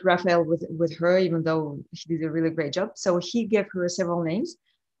take Raphael with her, even though he did a really great job. So he gave her several names,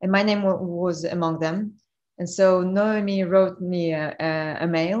 and my name was among them. And so Naomi wrote me a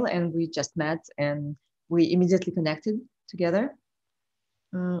mail, and we just met, and we immediately connected together.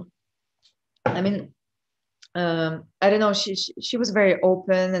 I mean, I don't know. She was very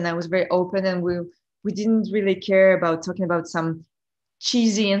open, and I was very open, and we didn't really care about talking about some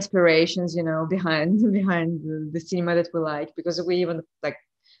cheesy inspirations, you know, behind the cinema that we like, because we even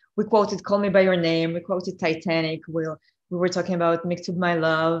we quoted "Call Me by Your Name," we quoted Titanic. We were talking about "Mektoub My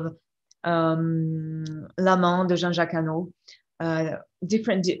Love," L'Amant de Jean-Jacques Hano, a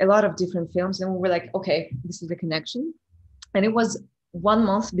lot of different films, and we were like, okay, this is the connection. And it was 1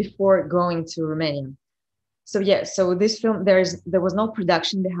 month before going to Romania. So yeah, so this film, there was no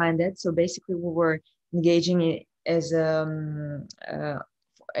production behind it. So basically, we were engaging it as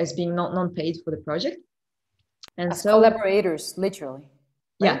being non-paid for the project, and as collaborators, literally.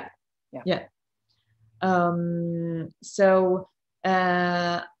 Right? Yeah.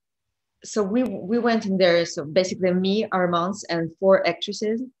 So we went in there. So basically, me, Armand, and 4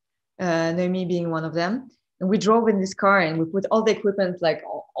 actresses, Naomi being one of them. And we drove in this car, and we put all the equipment like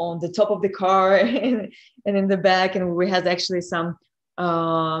on the top of the car and in the back. And we had actually some,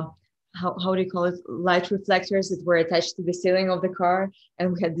 how do you call it? Light reflectors that were attached to the ceiling of the car.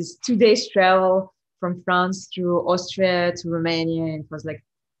 And we had this 2 days travel from France through Austria to Romania. And it was like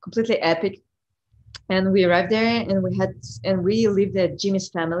completely epic. And we arrived there, and we lived at Jimmy's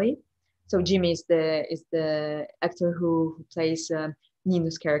family. So Jimmy is the actor who plays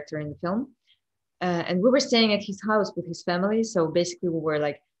Nino's character in the film. And we were staying at his house with his family. So basically, we were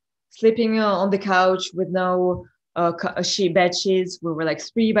like sleeping on the couch with no bed sheets. We were like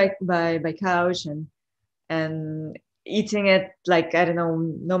 3 by couch, and eating at like, I don't know,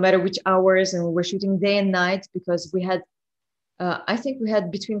 no matter which hours. And we were shooting day and night because we had, I think we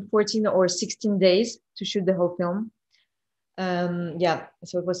had between 14 or 16 days to shoot the whole film. Yeah,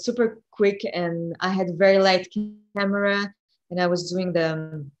 so it was super quick, and I had a very light camera, and I was doing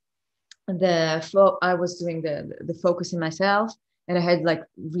the focusing myself, and I had like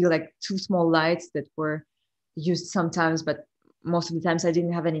really like 2 small lights that were used sometimes, but most of the times I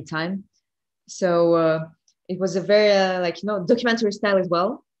didn't have any time. So it was a very documentary style as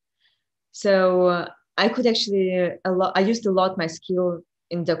well. So I could actually I used a lot my skill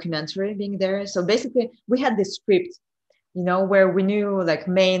in documentary being there. So basically we had this script, you know, where we knew like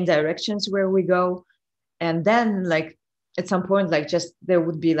main directions where we go, and then like at some point, like just there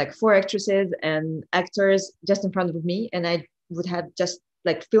would be like 4 actresses and actors just in front of me, and I would have just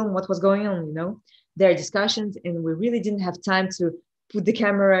like film what was going on, you know, their discussions, and we really didn't have time to put the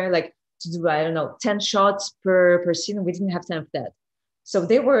camera like to do, I don't know, 10 shots per scene. We didn't have time for that. So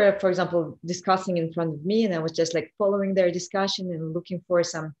they were, for example, discussing in front of me, and I was just like following their discussion and looking for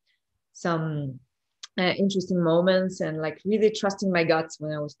some interesting moments, and like really trusting my guts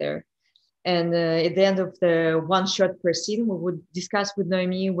when I was there. And at the end of the 1 shot per scene, we would discuss with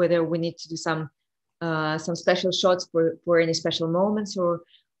Naomi whether we need to do some special shots for any special moments, or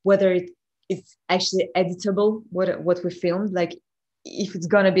whether it's actually editable, what we filmed, like if it's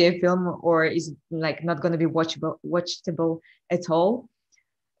going to be a film or is like not going to be watchable at all.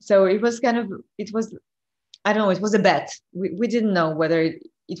 So it was I don't know, it was a bet. We didn't know whether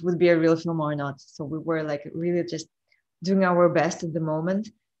it would be a real film or not. So we were like really just doing our best at the moment.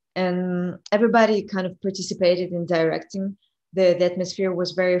 And everybody kind of participated in directing. The atmosphere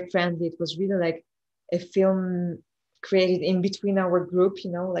was very friendly. It was really like a film created in between our group,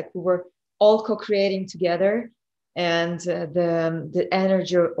 you know, like we were all co-creating together, and the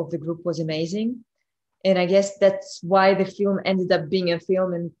energy of the group was amazing. And I guess that's why the film ended up being a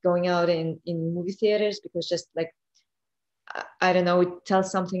film and going out in movie theaters, because just like, I don't know, it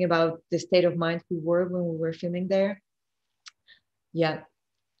tells something about the state of mind we were when we were filming there. Yeah.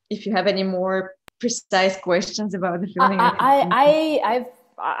 if you have any more precise questions about the filming. I've,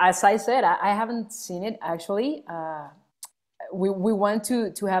 as I said, I haven't seen it actually. We want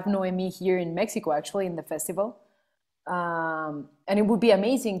to have Noemi here in Mexico, actually, in the festival. And it would be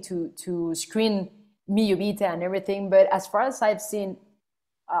amazing to screen Mi Lluvita and everything. But as far as I've seen,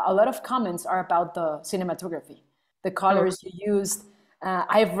 a lot of comments are about the cinematography, the colors you used.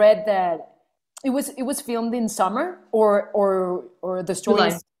 I've read that it was filmed in summer, or the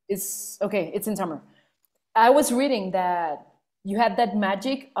story is okay. It's in summer. I was reading that you had that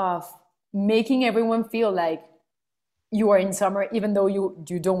magic of making everyone feel like you are in summer, even though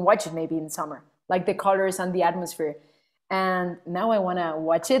you don't watch it maybe in summer, like the colors and the atmosphere. And now I want to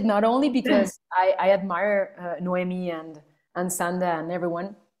watch it, not only because I admire Noemi and Sanda and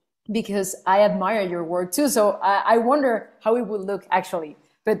everyone, because I admire your work too. So I wonder how it would look actually,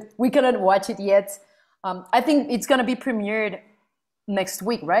 but we cannot watch it yet. I think it's going to be premiered next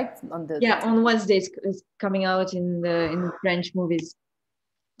week, right? On Wednesday it's coming out in French movies.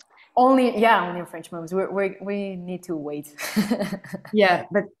 Only in French movies. We need to wait. Yeah,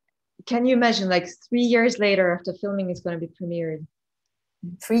 but can you imagine, like 3 years later after filming, it's going to be premiered?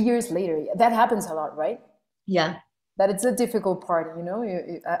 3 years later, that happens a lot, right? Yeah. That it's a difficult part, you know.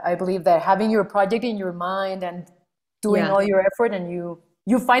 I believe that having your project in your mind and doing all your effort, and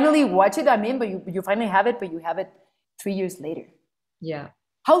you finally watch it. I mean, but you finally have it, but you have it 3 years later. Yeah.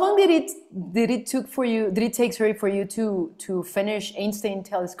 How long did it take for you to finish Einstein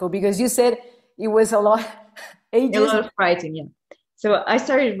telescope? Because you said it was a lot, ages. A lot of writing, yeah. So I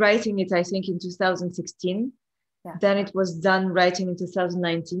started writing it, I think, in 2016. Yeah. Then it was done writing in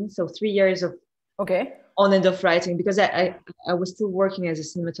 2019. So 3 years of on and off writing, because I was still working as a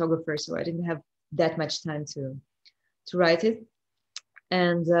cinematographer, so I didn't have that much time to write it.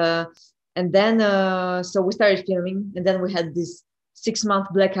 And then so we started filming, and then we had this 6-month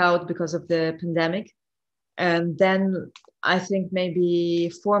blackout because of the pandemic. And then I think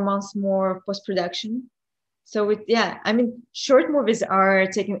maybe 4 months more post-production. So I mean, short movies are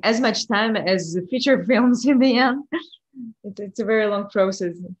taking as much time as the feature films in the end. It's a very long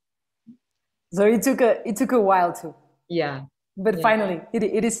process. So it took a while too. Yeah. But finally,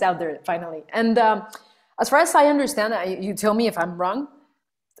 it is out there finally. And as far as I understand, you tell me if I'm wrong,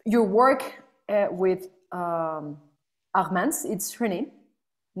 your work with Armance, it's her name?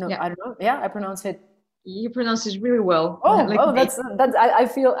 No, I don't know. Yeah, I pronounce it. You pronounce it really well. That's I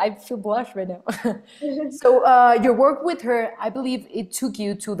feel blush right now. So your work with her, I believe it took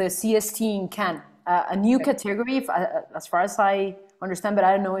you to the CST in Cannes, a new category, as far as I understand. But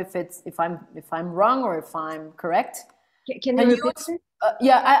I don't know if I'm wrong or if I'm correct. Can you repeat it?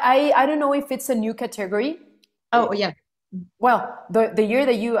 I don't know if it's a new category. Oh yeah. Well, the year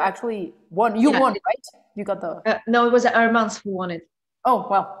that you actually won, won, right? You got the. No, it was Armance who won it. Oh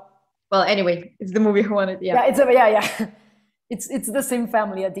wow. Well, anyway, it's the movie who won it. Yeah. It's the same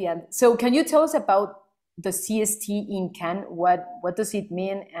family at the end. So, can you tell us about the CST in Cannes? What does it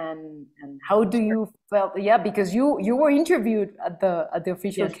mean, and how do you felt? Yeah, because you were interviewed at the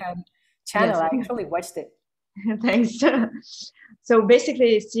official Cannes channel. Yes. I actually watched it. Thanks. So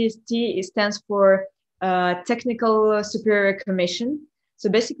basically, CST stands for Technical Superior Commission. So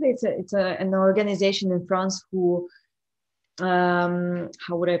basically, it's an organization in France who. How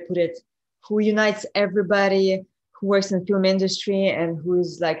would I put it? Who unites everybody who works in the film industry and who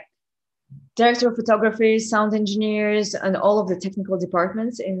is like director of photography, sound engineers, and all of the technical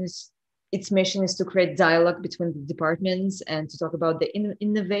departments. And its mission is to create dialogue between the departments and to talk about the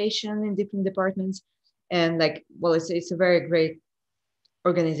innovation in different departments. And it's a very great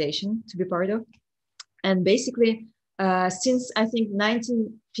organization to be part of. And basically, since I think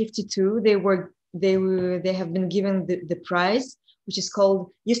 1952, they have been given the prize, which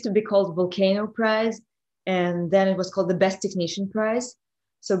used to be called Volcano Prize, and then it was called the Best Technician Prize.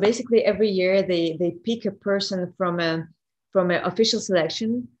 So basically every year they pick a person from an official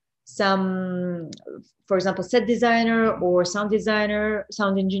selection, for example, set designer or sound designer,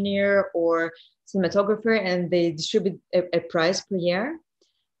 sound engineer or cinematographer, and they distribute a prize per year.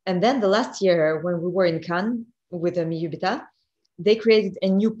 And then the last year when we were in Cannes with Mi Lluvita, they created a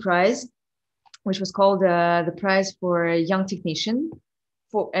new prize, which was called the prize for a young technician,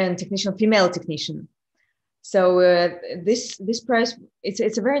 female technician. So this prize,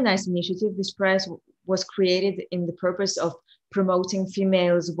 it's a very nice initiative. This prize was created in the purpose of promoting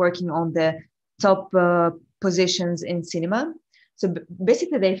females working on the top positions in cinema. So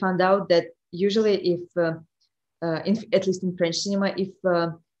basically, they found out that usually, at least in French cinema, if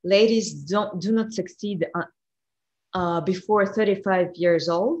ladies do not succeed before 35 years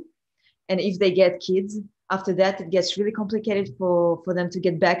old, and if they get kids after that, it gets really complicated for them to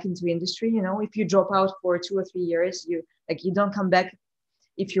get back into industry. You know, if you drop out for 2 or 3 years, you don't come back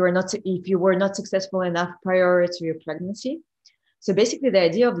if you were not successful enough prior to your pregnancy. So basically, the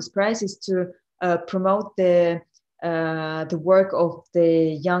idea of this prize is to promote the work of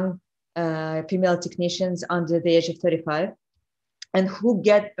the young female technicians under the age of 35, and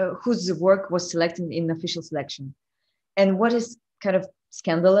whose work was selected in official selection. And what is kind of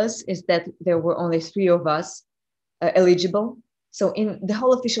scandalous is that there were only 3 of us eligible. So in the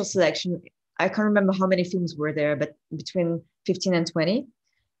whole official selection, I can't remember how many films were there, but between 15 and 20.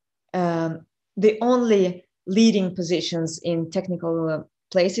 The only leading positions in technical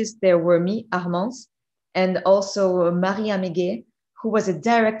places, there were me, Armance, and also Maria Meguet, who was a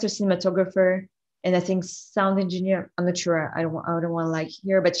director, cinematographer, and I think sound engineer. I'm not sure. I don't want to lie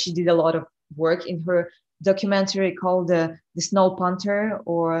here, but she did a lot of work in her documentary called The Snow Panther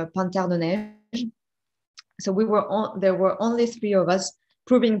or Panthère de Neige. So there were only 3 of us,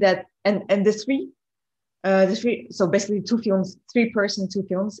 proving that, and the three, so basically 2 films, 3-person 2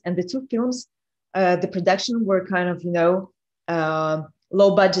 films, and the 2 films, the production were kind of,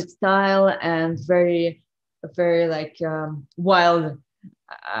 low budget style and very, very like wild,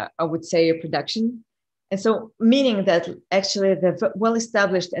 I would say, production. And so meaning that actually the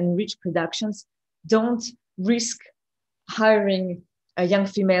well-established and rich productions don't risk hiring young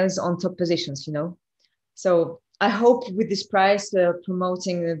females on top positions, So I hope with this prize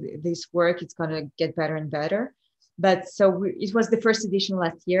promoting this work, it's going to get better and better. But so it was the first edition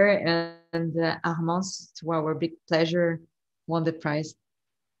last year, and Armance, to our big pleasure, won the prize.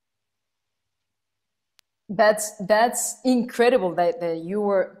 That's incredible that you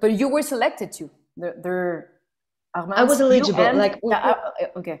were selected too. Armance, I was eligible.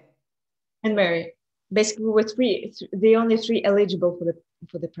 Okay. And Mary, basically we were the only 3 eligible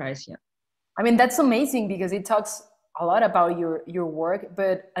for the prize. Yeah. I mean, that's amazing because it talks a lot about your work,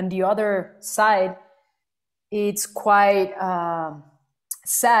 but on the other side, it's quite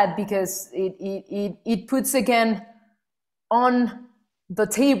sad because it puts again on the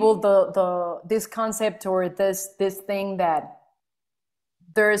table this concept or this thing that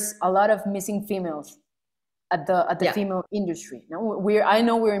there's a lot of missing females at the female industry. I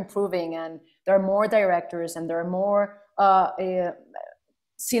know we're improving, and there are more directors, and there are more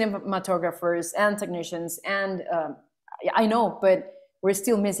cinematographers and technicians, and I know, but we're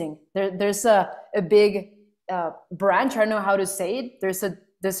still missing. There's a big branch. I don't know how to say it.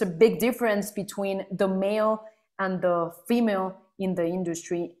 There's a big difference between the male and the female in the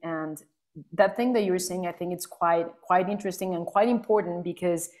industry, and that thing that you're saying, I think it's quite interesting and quite important,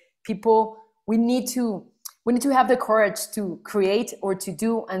 because we need to have the courage to create or to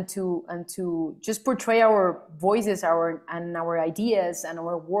do and to just portray our voices, our ideas and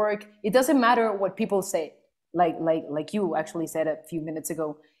our work. It doesn't matter what people say, like you actually said a few minutes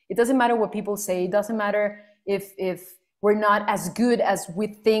ago. It doesn't matter what people say. It doesn't matter if we're not as good as we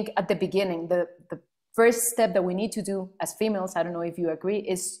think at the beginning. The first step that we need to do as females, I don't know if you agree,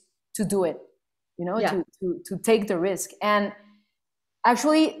 is to do it, to take the risk. And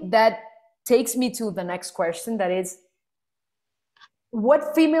actually that takes me to the next question, that is,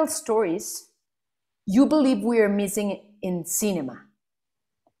 what female stories you believe we are missing in cinema?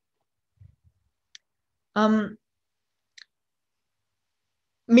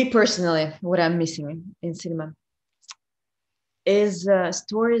 Me personally, what I'm missing in cinema is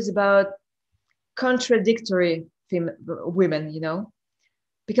stories about contradictory women,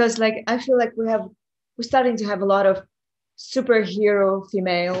 because I feel like we're starting to have a lot of superhero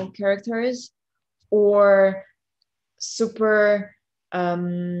female characters, or super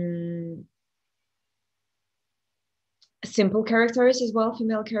simple characters as well,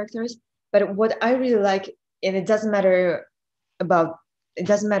 female characters. But what I really like, and it doesn't matter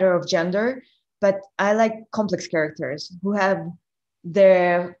of gender, but I like complex characters who have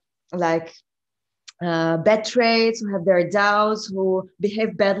their bad traits, who have their doubts, who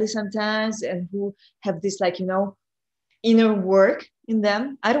behave badly sometimes, and who have this inner work in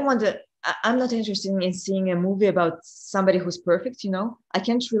them. I'm not interested in seeing a movie about somebody who's perfect, I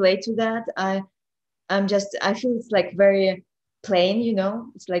can't relate to that. I feel it's very plain,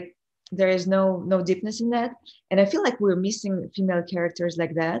 it's like there is no deepness in that. And I feel like we're missing female characters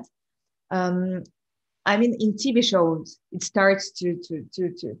like that. In TV shows, it starts to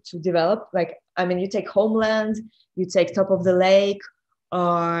develop. You take Homeland, you take Top of the Lake,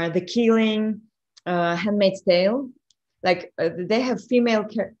 or The Killing, Handmaid's Tale. They have female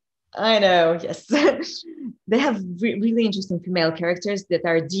I know, yes. They have really interesting female characters that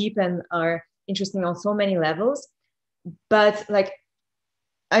are deep and are interesting on so many levels. But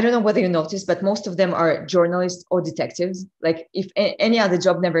I don't know whether you noticed, but most of them are journalists or detectives. Like if any other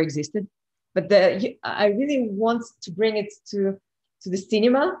job never existed, but I really want to bring it to the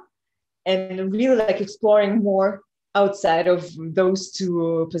cinema and really like exploring more outside of those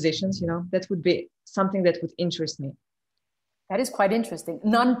two positions. That would be something that would interest me. That is quite interesting.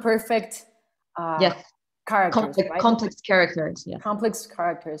 Non-perfect yes. characters, right? Complex characters, yeah. Complex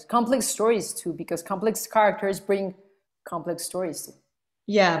characters, complex stories too, because complex characters bring complex stories too.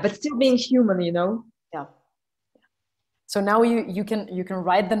 Yeah, but still being human, Yeah. So now you can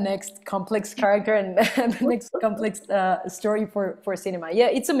write the next complex character and the next complex story for cinema. Yeah,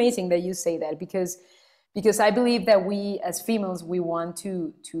 it's amazing that you say that because I believe that we as females, we want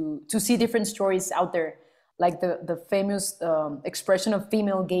to see different stories out there, like the famous expression of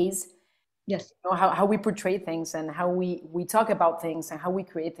female gaze. Yes. How we portray things and how we talk about things and how we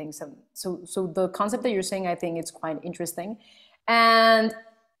create things. And so the concept that you're saying, I think it's quite interesting. And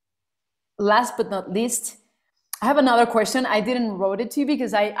last but not least, I have another question. I didn't wrote it to you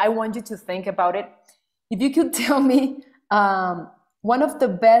because I want you to think about it. If you could tell me one of the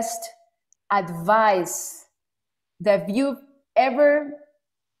best advice that you've ever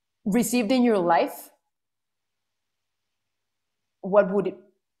received in your life, what would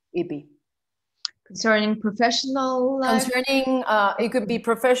it be? Concerning professional life? Concerning, it could be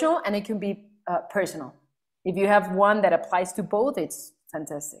professional and it can be personal. If you have one that applies to both, it's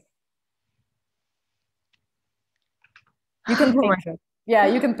fantastic. You can think. Yeah,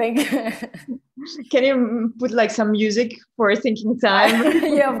 you can think. Can you put like some music for thinking time?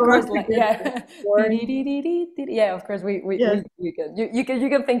 Yeah, of course. Yeah. Yeah, of course. You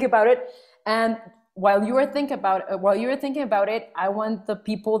can think about it. And while you are thinking about it, I want the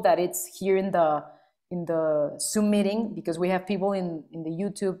people that it's here in the Zoom meeting, because we have people in the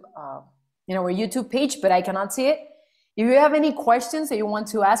YouTube, our YouTube page, but I cannot see it. If you have any questions that you want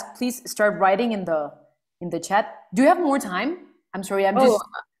to ask, please start writing in the chat. Do you have more time? I'm sorry, I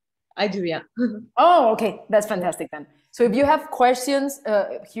do, yeah. Oh, okay, that's fantastic then. So if you have questions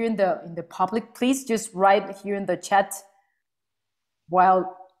here in the public, please just write here in the chat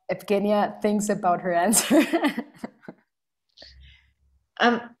while Evgenia thinks about her answer.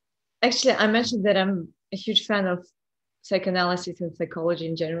 Actually, I mentioned that I'm a huge fan of psychoanalysis and psychology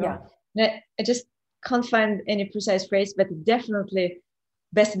in general. Yeah. I just can't find any precise phrase, but definitely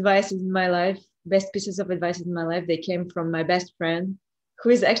best advices in my life, best pieces of advice in my life, they came from my best friend, who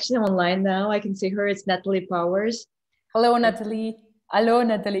is actually online now. I can see her. It's Natalie Powers. Hello, Natalie. Hello,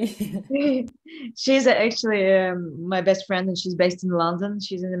 Natalie. She's actually my best friend, and she's based in London.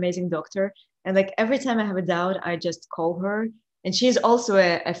 She's an amazing doctor. And like every time I have a doubt, I just call her. And she's also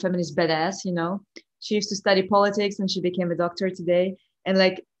a feminist badass, She used to study politics and she became a doctor today. And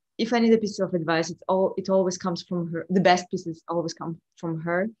like, if I need a piece of advice, it always comes from her. The best pieces always come from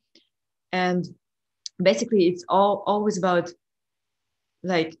her. And basically it's always about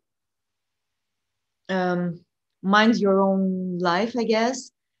like mind your own life, I guess.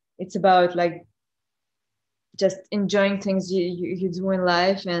 It's about like just enjoying things you do in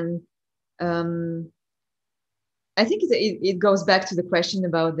life. And I think it goes back to the question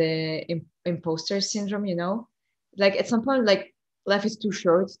about the imposter syndrome, like at some point, like life is too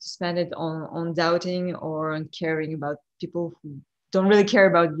short to spend it on doubting or on caring about people who don't really care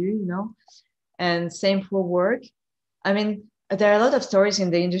about you, and same for work. I mean, there are a lot of stories in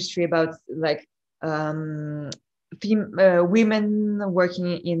the industry about like women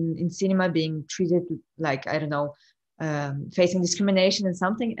working in cinema being treated like, I don't know, facing discrimination and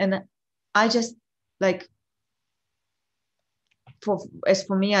something. And I just like,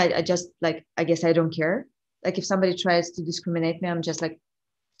 for me, I just like, I guess I don't care. Like if somebody tries to discriminate me, I'm just like,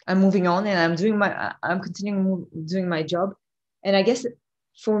 I'm moving on and I'm continuing doing my job. And I guess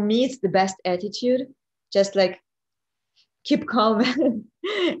for me, it's the best attitude. Just like keep calm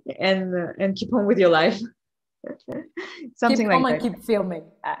and keep on with your life. Something keep like that. And keep filming.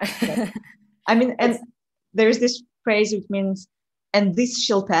 I mean, and there's this phrase which means, and this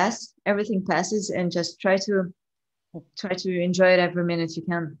shall pass. Everything passes, and just try to enjoy it every minute you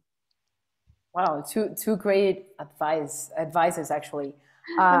can. Wow, two great advices actually.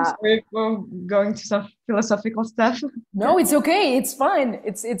 I'm sorry for going to some philosophical stuff. No, it's okay. It's fine.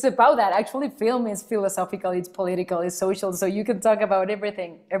 It's about that. Actually, film is philosophical. It's political. It's social. So you can talk about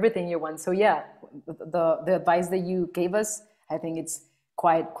everything you want. So yeah, the advice that you gave us, I think it's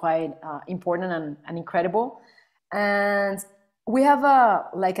quite important and incredible. And we have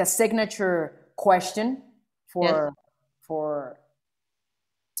a signature question for.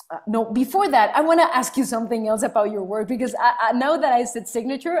 No, before that, I want to ask you something else about your work, because now that I said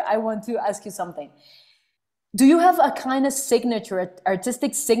signature, I want to ask you something. Do you have a kind of signature,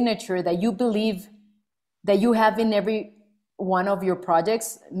 artistic signature that you believe that you have in every one of your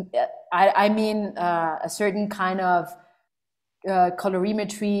projects? I mean, a certain kind of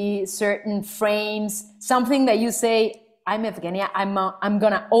colorimetry, certain frames, something that you say, I'm Evgenia, I'm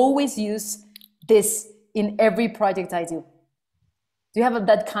gonna always use this in every project I do. Do you have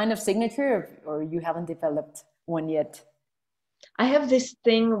that kind of signature, or you haven't developed one yet? I have this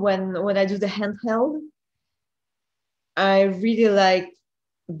thing when I do the handheld. I really like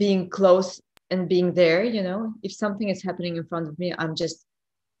being close and being there, you know. If something is happening in front of me,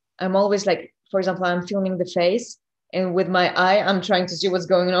 I'm always like, for example, I'm filming the face, and with my eye, I'm trying to see what's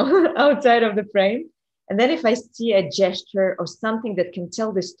going on outside of the frame. And then if I see a gesture or something that can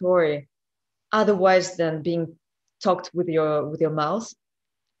tell the story, otherwise than being talked with your mouth,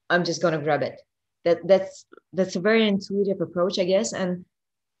 I'm just gonna grab it. That's a very intuitive approach, I guess, and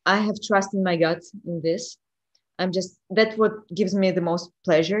I have trust in my gut in this. That's what gives me the most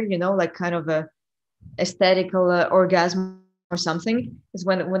pleasure, you know, like kind of a aesthetical orgasm or something, is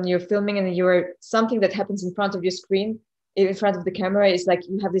when you're filming and you're something that happens in front of your screen, in front of the camera, is like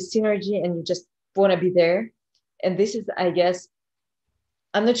you have this synergy and you just want to be there. And this is, I guess,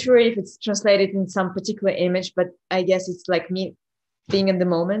 I'm not sure if it's translated in some particular image, but I guess it's like me being in the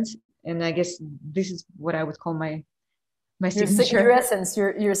moment. And I guess this is what I would call my signature. Your essence,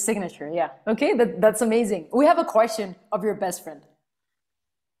 your signature. Yeah. Okay. That's amazing. We have a question of your best friend.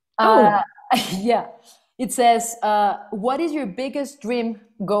 Yeah. It says, what is your biggest dream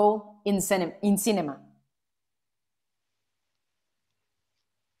goal in cinema?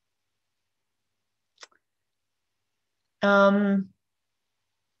 I'm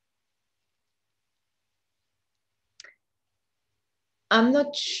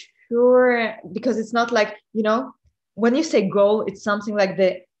not sure, because it's not like, you know, when you say goal, it's something like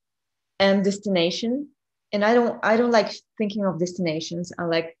the end destination. And I don't like thinking of destinations. I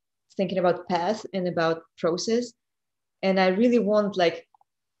like thinking about path and about process. And I really want like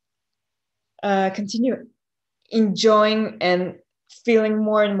continue enjoying and feeling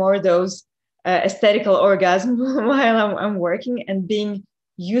more and more those aesthetical orgasm while I'm working, and being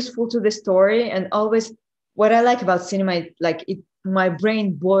useful to the story. And always, what I like about cinema, like my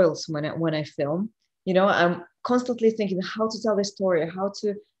brain boils when I film. You know, I'm constantly thinking how to tell the story, how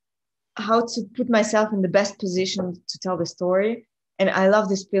to put myself in the best position to tell the story. And I love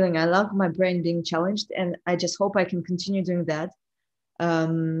this feeling. I love my brain being challenged, and I just hope I can continue doing that.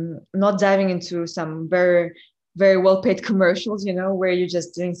 Not diving into some very, very well-paid commercials, you know, where you're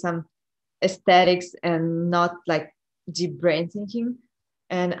just doing some aesthetics and not like deep brain thinking.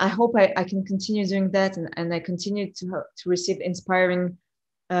 And I hope I can continue doing that, and I continue to receive inspiring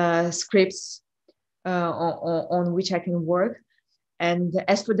scripts on which I can work. And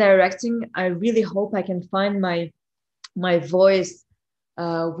as for directing, I really hope I can find my voice,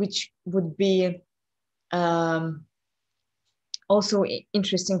 which would be also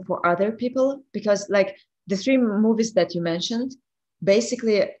interesting for other people, because like the three movies that you mentioned,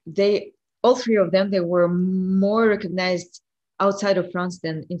 basically all three of them, they were more recognized outside of France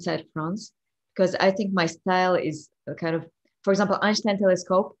than inside France, because I think my style is kind of, for example, Einstein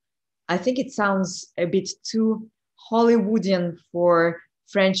Telescope, I think it sounds a bit too Hollywoodian for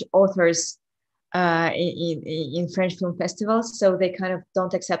French authors in French film festivals, so they kind of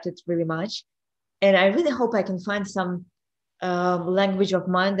don't accept it really much. And I really hope I can find some language of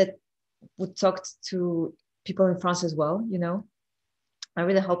mine that would talk to people in France as well, you know. I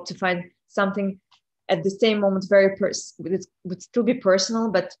really hope to find something at the same moment it would still be personal,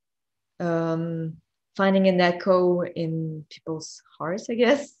 but finding an echo in people's hearts, I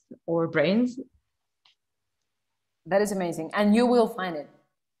guess, or brains. That is amazing, and you will find it.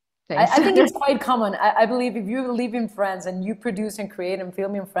 Thanks. I think it's quite common. I believe if you live in France and you produce and create and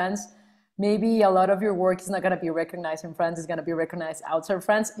film in France, maybe a lot of your work is not going to be recognized in France. It's going to be recognized outside of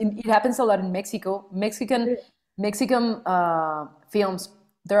France. It happens a lot in Mexico. Mexican films,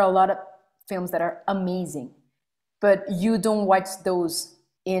 there are a lot of films that are amazing, but you don't watch those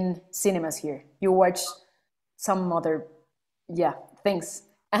in cinemas here. You watch some other, things.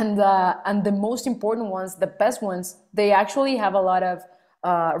 And the most important ones, the best ones, they actually have a lot of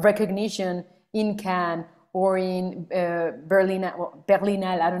recognition in Cannes or in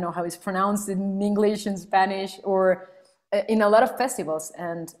Berlinale, I don't know how it's pronounced in English and Spanish, or in a lot of festivals.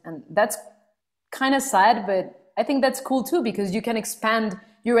 And that's kind of sad, but I think that's cool too, because you can expand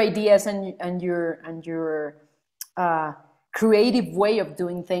your ideas and your creative way of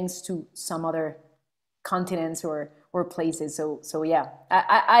doing things to some other continents or places. So yeah,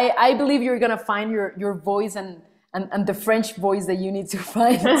 I believe you're gonna find your voice and the French voice that you need to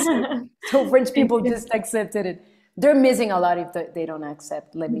find. So French people just accepted it. They're missing a lot if they don't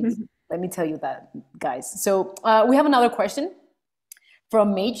accept. Let me tell you that, guys. So we have another question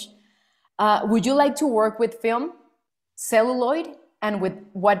from Mage. Would you like to work with film, celluloid, and with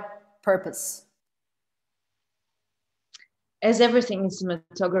what purpose? As everything in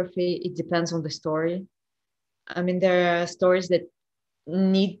cinematography, it depends on the story. I mean, there are stories that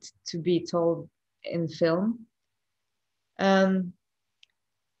need to be told in film. That's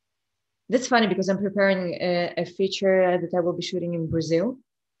funny because I'm preparing a feature that I will be shooting in Brazil,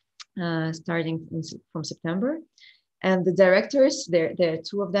 starting from September. And the directors, there are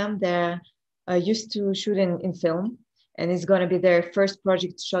two of them, they're used to shoot in film, and it's going to be their first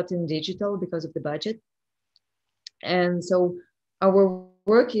project shot in digital because of the budget. And so our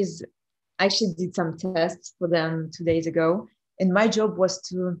work is, I actually did some tests for them 2 days ago. And my job was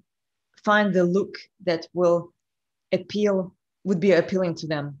to find the look that would be appealing to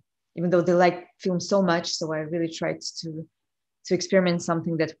them, even though they like film so much. So I really tried to experiment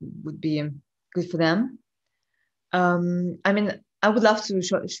something that would be good for them. I mean, I would love to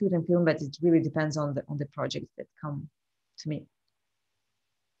shoot and film, but it really depends on the projects that come to me.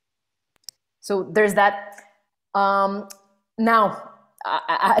 So there's that. Now,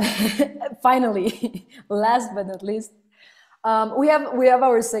 finally, last but not least, we have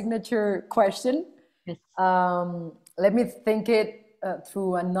our signature question. Yes. Let me think it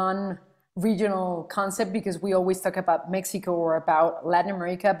through a non-regional concept, because we always talk about Mexico or about Latin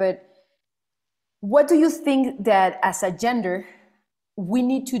America. But what do you think that as a gender we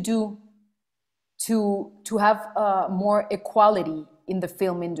need to do to have more equality in the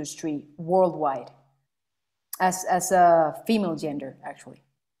film industry worldwide, as a female gender, actually?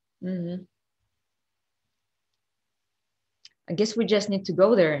 Mm-hmm. I guess we just need to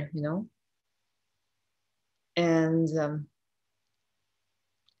go there, and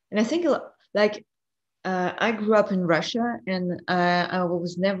I think like I grew up in Russia, and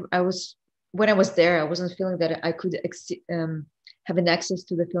when I was there, I wasn't feeling that I could have an access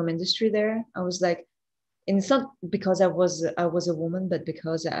to the film industry there. I was like, and it's not because I was a woman, but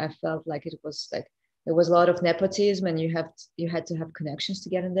because I felt like it was like there was a lot of nepotism, and you had to have connections to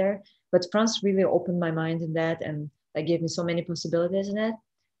get in there. But France really opened my mind in that, and like gave me so many possibilities in it.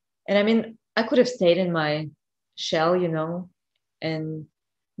 And I mean, I could have stayed in my shell, and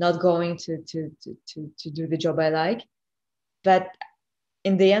not going to do the job I like. But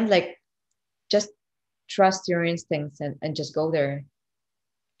in the end, like, just trust your instincts and just go there.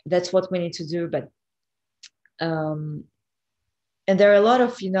 That's what we need to do. But and there are a lot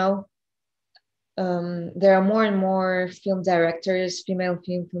of, there are more and more film directors, female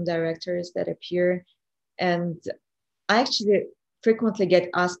film directors that appear. And I actually frequently get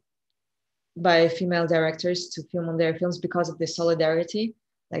asked by female directors to film on their films because of the solidarity,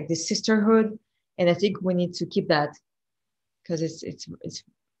 like the sisterhood. And I think we need to keep that, because it's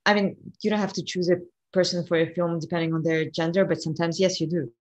I mean, you don't have to choose a person for a film depending on their gender, but sometimes, yes, you do.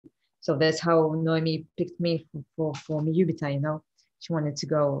 So that's how Noemi picked me for Miyubita, She wanted to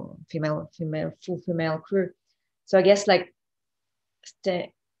go full female crew. So I guess like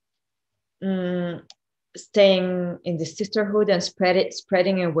staying in the sisterhood and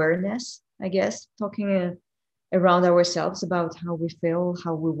spreading awareness, I guess, talking around ourselves about how we feel,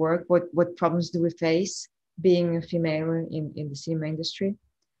 how we work, what problems do we face being a female in the cinema industry.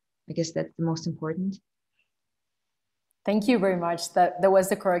 I guess that's the most important. Thank you very much. That was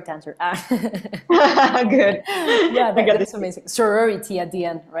the correct answer. Good. Yeah, that's amazing. Sorority at the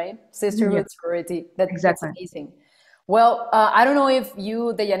end, right? Sisterhood, yeah. Sorority. Exactly. That's amazing. Well, I don't know if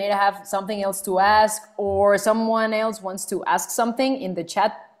you, Deyanira, have something else to ask, or someone else wants to ask something in the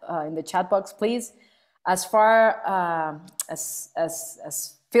chat box, please. As far as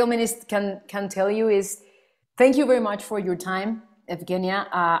Feminist can tell you is, thank you very much for your time, Evgenia.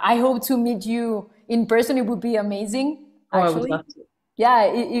 I hope to meet you in person. It would be amazing. Actually. I would love to. Yeah,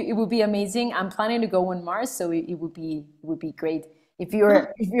 it would be amazing. I'm planning to go on Mars, so it would be great if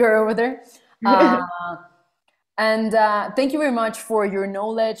you're over there. And thank you very much for your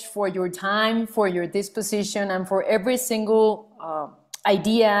knowledge, for your time, for your disposition, and for every single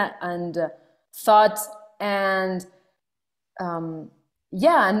idea and thought and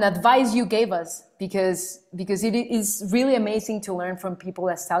and advice you gave us, because it is really amazing to learn from people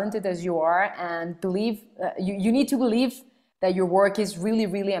as talented as you are, and believe you need to believe that your work is really,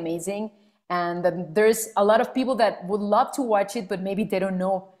 really amazing, and that there's a lot of people that would love to watch it, but maybe they don't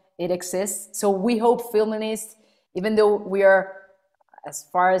know it exists. So we hope Feminist, even though we are, as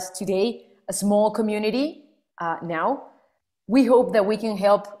far as today, a small community now, we hope that we can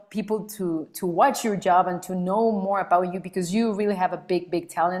help people to watch your job and to know more about you, because you really have a big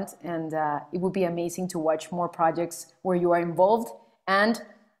talent, and it would be amazing to watch more projects where you are involved, and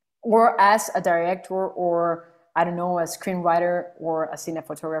or as a director, or I don't know, a screenwriter or a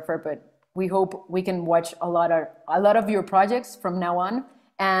cinematographer. But we hope we can watch a lot of your projects from now on.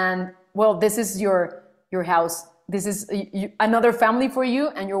 And well, this is your house. This is another family for you,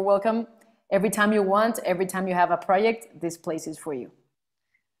 and you're welcome every time you want. Every time you have a project, this place is for you.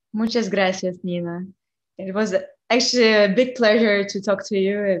 Muchas gracias, Nina. It was actually a big pleasure to talk to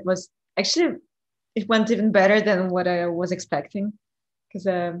you. It went even better than what I was expecting, because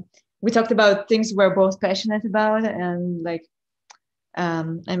we talked about things we're both passionate about, and I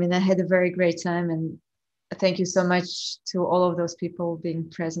had a very great time, and thank you so much to all of those people being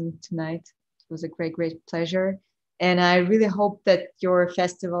present tonight. It was a great pleasure. And I really hope that your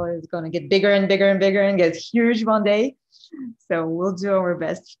festival is going to get bigger and bigger and bigger and get huge one day. So we'll do our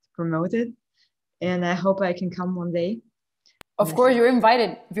best to promote it. And I hope I can come one day. Of course, you're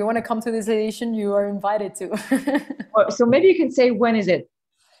invited. If you want to come to this edition, you are invited to. So maybe you can say, when is it?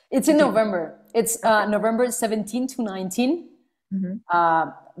 It's in November. It's November 17 to 19.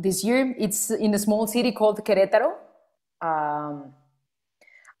 This year. It's in a small city called Querétaro.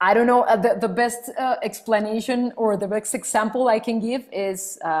 I don't know, the best explanation or the best example I can give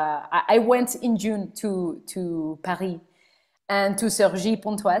is I went in June to Paris and to Cergy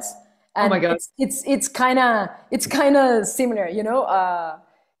Pontoise. And oh my God. It's kind of similar, you know.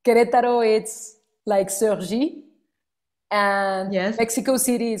 Querétaro, it's like Cergy, and yes. Mexico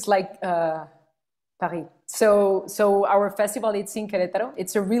City is like Paris. So our festival, it's in Querétaro.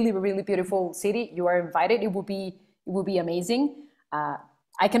 It's a really beautiful city. You are invited. It will be amazing.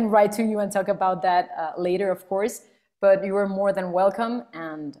 I can write to you and talk about that later, of course, but you are more than welcome,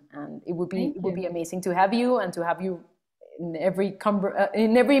 and it would be amazing to have you, and to have you in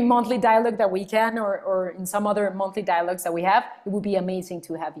every monthly dialogue that we can, or in some other monthly dialogues that we have. It would be amazing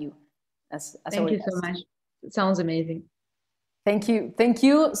to have you as Thank you so much. It sounds amazing. Thank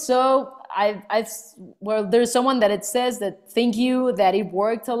you. So there's someone that it says that thank you, that it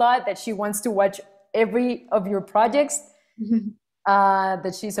worked a lot, that she wants to watch every of your projects.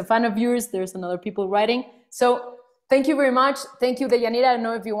 That she's a fan of yours. There's another people writing. So thank you very much. Thank you, Deyanira. I don't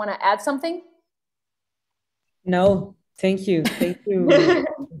know if you want to add something. No, thank you. Thank you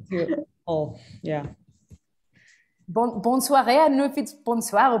all. Yeah. Bon soirée. I don't know if it's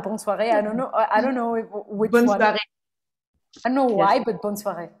bonsoir or bon soirée. I don't know which bon one. Soirée. I don't know why, but bon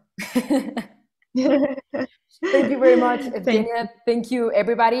soirée. Thank you very much, Evgenia. Thank you,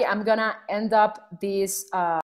 everybody. I'm gonna end up this